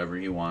do whatever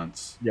he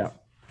wants. Yeah.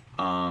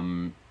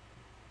 Um,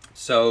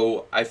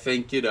 so I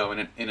think, you know,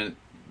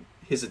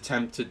 his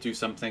attempt to do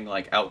something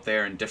like out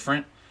there and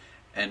different,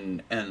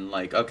 and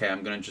like, okay,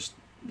 I'm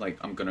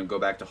gonna go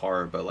back to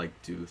horror, but like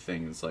do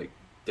things like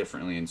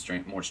differently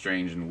and more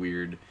strange and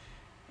weird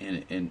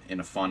in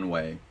a fun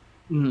way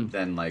Mhm.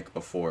 than like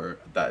before.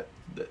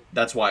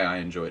 That's why I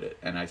enjoyed it,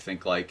 and I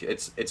think like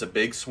it's a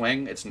big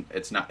swing.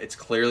 It's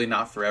clearly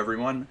not for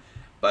everyone,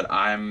 but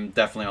I'm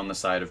definitely on the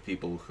side of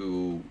people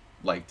who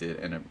liked it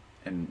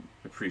and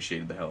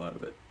appreciated the hell out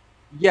of it.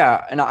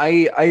 Yeah, and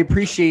I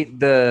appreciate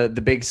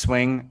the big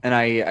swing, and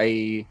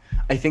I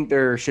think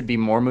there should be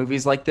more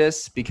movies like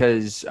this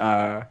because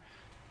I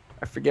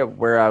forget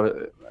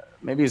where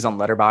maybe it was on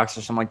Letterbox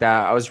or something like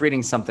that. I was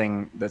reading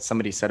something that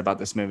somebody said about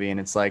this movie, and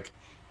it's like,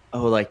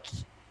 oh, like,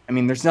 I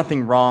mean, there's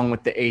nothing wrong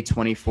with the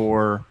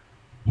A24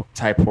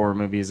 type horror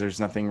movies. There's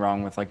nothing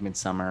wrong with like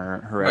Midsummer,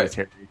 Right.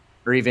 Hereditary,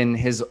 or even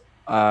his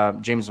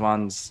James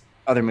Wan's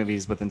other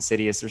movies with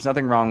Insidious. There's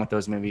nothing wrong with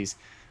those movies,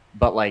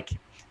 but like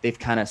they've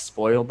kind of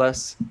spoiled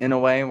us in a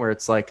way where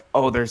it's like,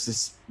 oh,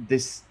 there's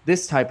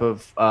this type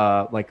of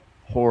like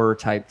horror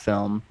type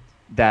film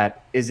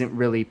that isn't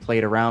really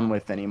played around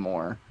with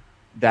anymore.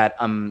 That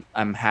I'm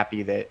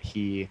happy that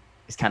he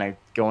is kind of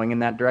going in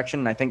that direction.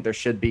 And I think there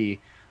should be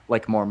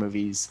like more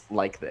movies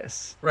like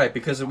this. Right,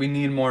 because we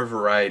need more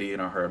variety in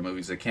our horror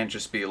movies. It can't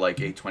just be like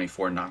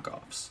A24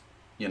 knockoffs,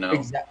 you know?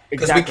 Because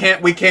Exactly.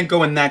 we can't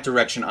go in that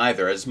direction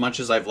either. As much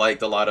as I've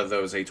liked a lot of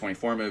those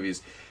A24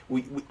 movies,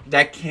 we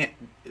that can't,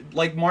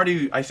 like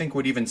Marty I think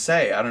would even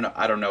say, I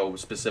don't know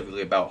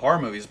specifically about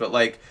horror movies, but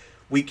like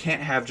we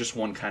can't have just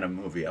one kind of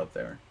movie out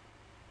there.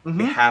 We Hmm.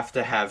 have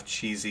to have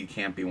cheesy,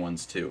 campy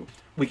ones too.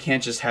 We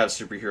can't just have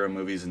superhero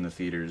movies in the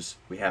theaters.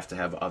 We have to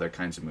have other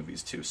kinds of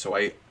movies too.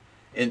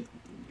 And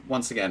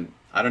once again,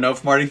 I don't know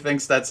if Marty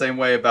thinks that same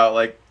way about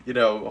like you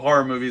know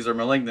horror movies or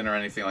 *Malignant* or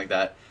anything like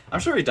that. I'm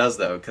sure he does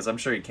though, because I'm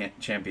sure he can't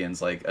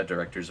champions like a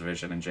director's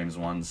vision and James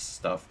Wan's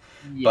stuff.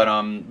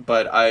 Yeah.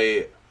 But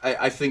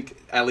I think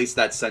at least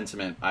that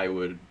sentiment I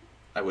would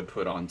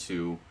put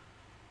onto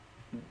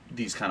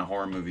these kind of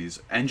horror movies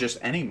and just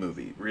any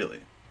movie really.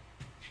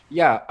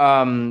 Yeah.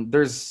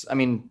 There's, I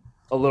mean,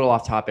 a little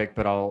off topic,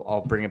 but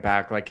I'll bring it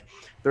back. Like,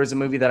 there's a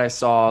movie that I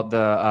saw,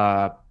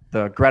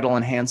 the Gretel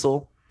and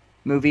Hansel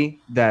movie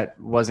that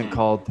wasn't Hmm.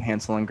 called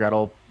Hansel and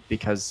Gretel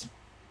because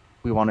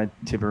we wanted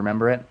to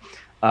remember it,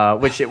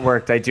 which it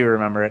worked. I do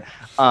remember it.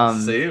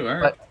 See, all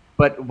right.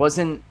 But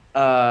wasn't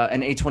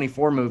an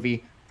A24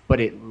 movie, but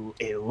it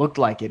looked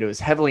like it. It was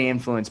heavily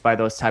influenced by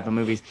those type of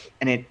movies,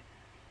 and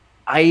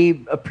I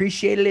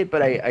appreciated it,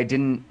 but I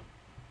didn't.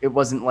 It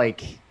wasn't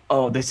like,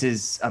 oh, this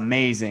is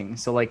amazing.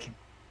 So like,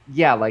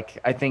 yeah, like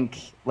I think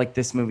like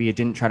this movie, it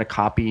didn't try to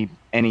copy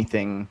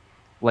anything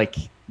like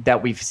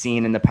that we've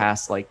seen in the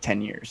past like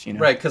 10 years. You know?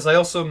 Right, because I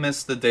also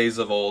miss the days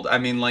of old. I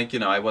mean, like, you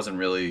know, I wasn't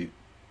really,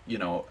 you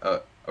know,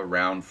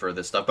 around for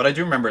this stuff, but I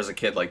do remember as a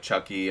kid, like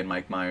Chucky and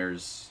Mike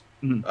Myers,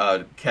 Mhm.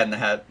 Cat in the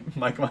Hat,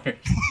 Mike Myers.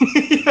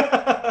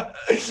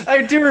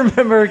 I do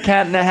remember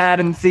Cat in the Hat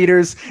in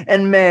theaters,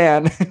 and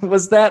man,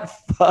 was that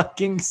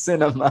fucking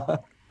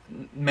cinema.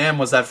 Man,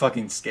 was that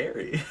fucking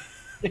scary.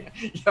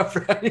 Yeah,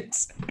 right.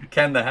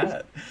 Cat in the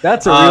Hat.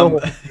 That's a real Um,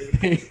 one.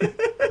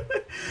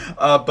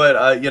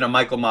 but you know,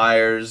 Michael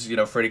Myers, you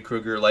know, Freddy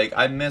Krueger, like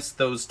I miss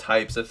those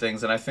types of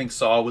things, and I think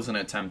Saw was an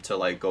attempt to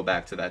like go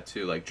back to that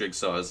too. Like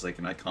Jigsaw is like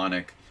an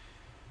iconic,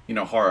 you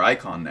know, horror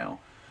icon now.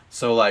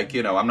 So like,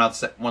 you know,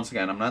 once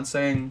again, I'm not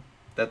saying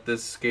that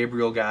this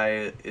Gabriel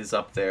guy is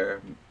up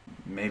there.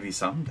 Maybe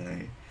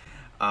someday.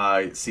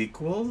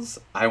 Sequels?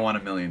 I want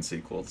a million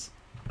sequels.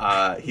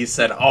 He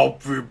said, "I'll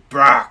be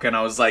back," and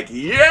I was like,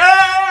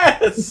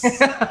 "Yes!"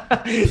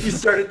 You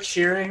started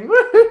cheering.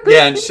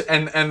 Yeah,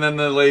 and then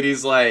the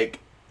lady's like,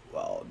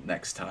 "Well,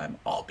 next time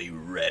I'll be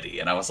ready,"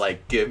 and I was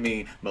like, "Give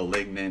me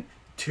 *Malignant*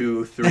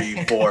 2,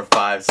 3, 4,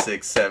 5,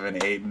 6,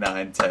 7, 8,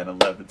 9, 10,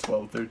 11,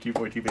 12, 13,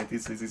 14, 15,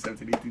 16,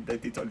 17, 18,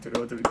 19, 20,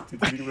 21, 22,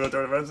 23, 24,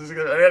 25, 26,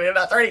 27,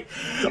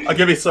 28, 30.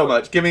 Give me so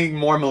much. Give me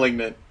more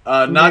 *Malignant*.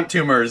 Not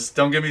tumors.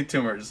 Don't give me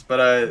tumors,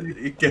 but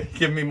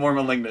give me more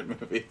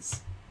 *Malignant*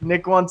 movies.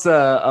 Nick wants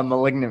a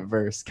Malignant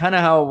verse, kind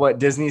of how what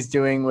Disney's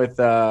doing with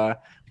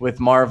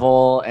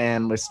Marvel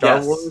and with Star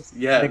Yes, Wars.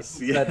 Nick yes, wants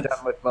that yes.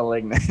 done with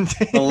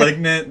Malignant.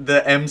 *Malignant*,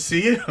 the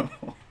MCU.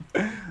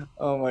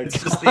 Oh my It's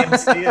god. just the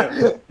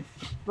MCU.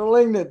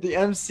 Malignant, the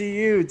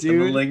MCU, The dude.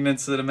 *Malignant*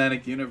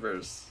 cinematic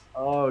universe.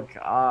 Oh I'm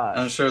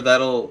gosh. sure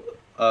that'll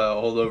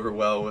hold over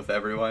well with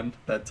everyone.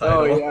 That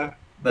Oh title. yeah.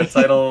 That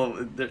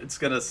title, it's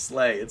gonna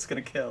slay. It's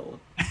gonna kill.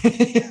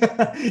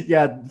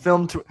 Yeah,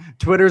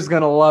 Twitter's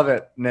gonna love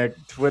it, Nick.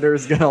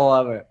 Twitter's gonna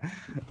love it.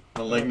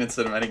 Malignant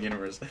Cinematic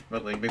Universe.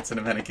 Malignant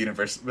Cinematic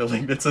Universe.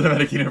 Malignant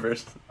Cinematic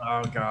Universe.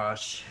 Oh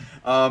gosh.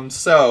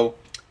 So,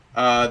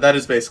 that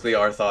is basically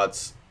our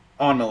thoughts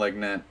on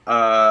Malignant.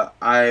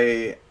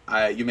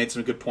 You made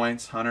some good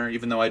points, Hunter.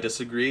 Even though I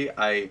disagree,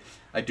 I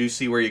do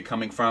see where you're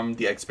coming from.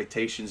 The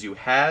expectations you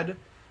had,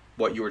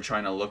 what you were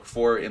trying to look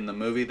for in the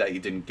movie that you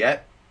didn't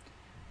get.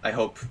 I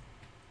hope.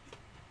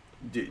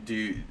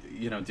 Do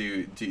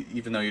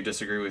even though you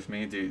disagree with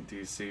me, do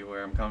you see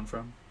where I'm coming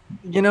from?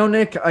 You know,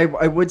 Nick, I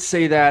would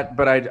say that,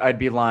 but I'd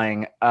be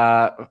lying.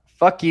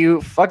 Fuck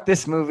you. Fuck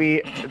this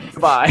movie.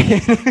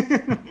 Goodbye.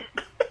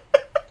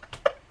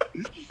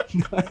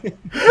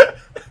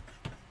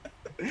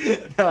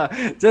 No,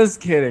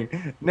 just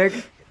kidding,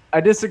 Nick.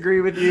 I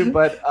disagree with you,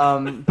 but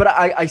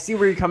I see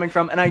where you're coming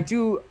from, and I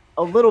do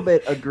a little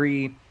bit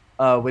agree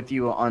with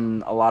you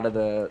on a lot of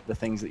the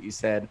things that you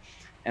said,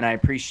 and I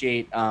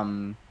appreciate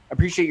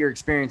your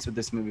experience with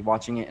this movie,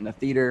 watching it in a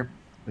theater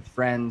with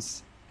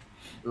friends.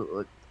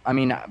 I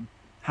mean,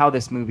 how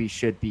this movie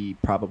should be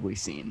probably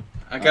seen.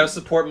 I gotta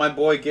support my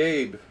boy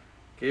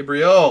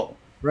Gabriel.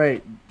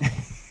 Right.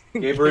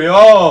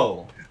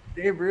 Gabriel,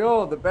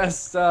 the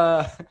best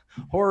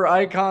horror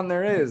icon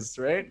there is,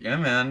 right? Yeah,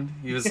 man.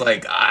 He was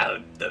like,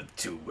 "I'm the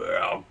tuber.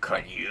 I'll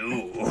cut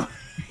you."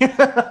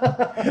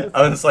 I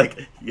was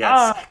like,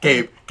 "Yes,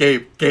 Gabe."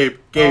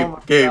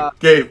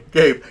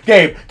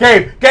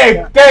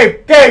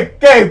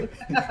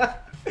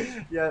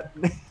 Yeah.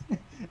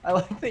 I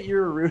like that you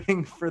were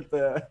rooting for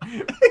the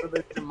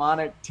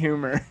demonic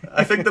tumor.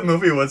 I think the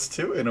movie was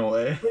too, in a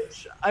way.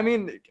 Which, I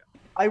mean,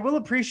 I will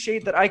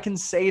appreciate that I can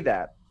say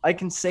that. I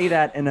can say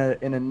that in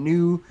a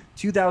new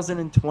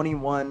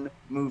 2021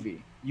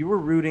 movie. You were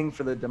rooting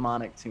for the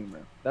demonic tumor.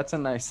 That's a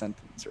nice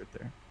sentence right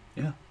there.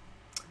 Yeah.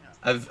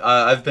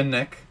 I've been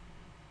Nick.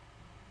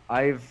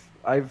 I've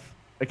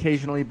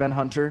occasionally been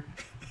Hunter.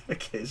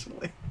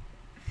 Occasionally.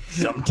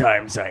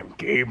 Sometimes I'm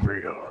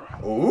Gabriel.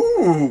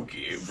 Ooh,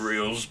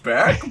 Gabriel's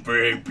back,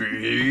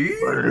 baby.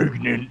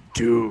 Malignant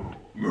too.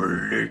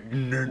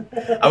 Malignant.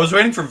 I was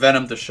waiting for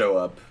Venom to show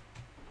up.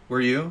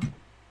 Were you?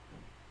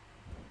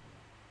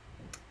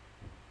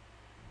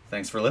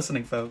 Thanks for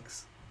listening,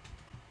 folks.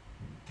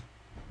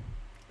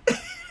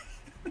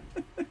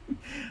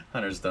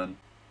 Hunter's done.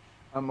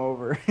 I'm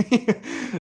over.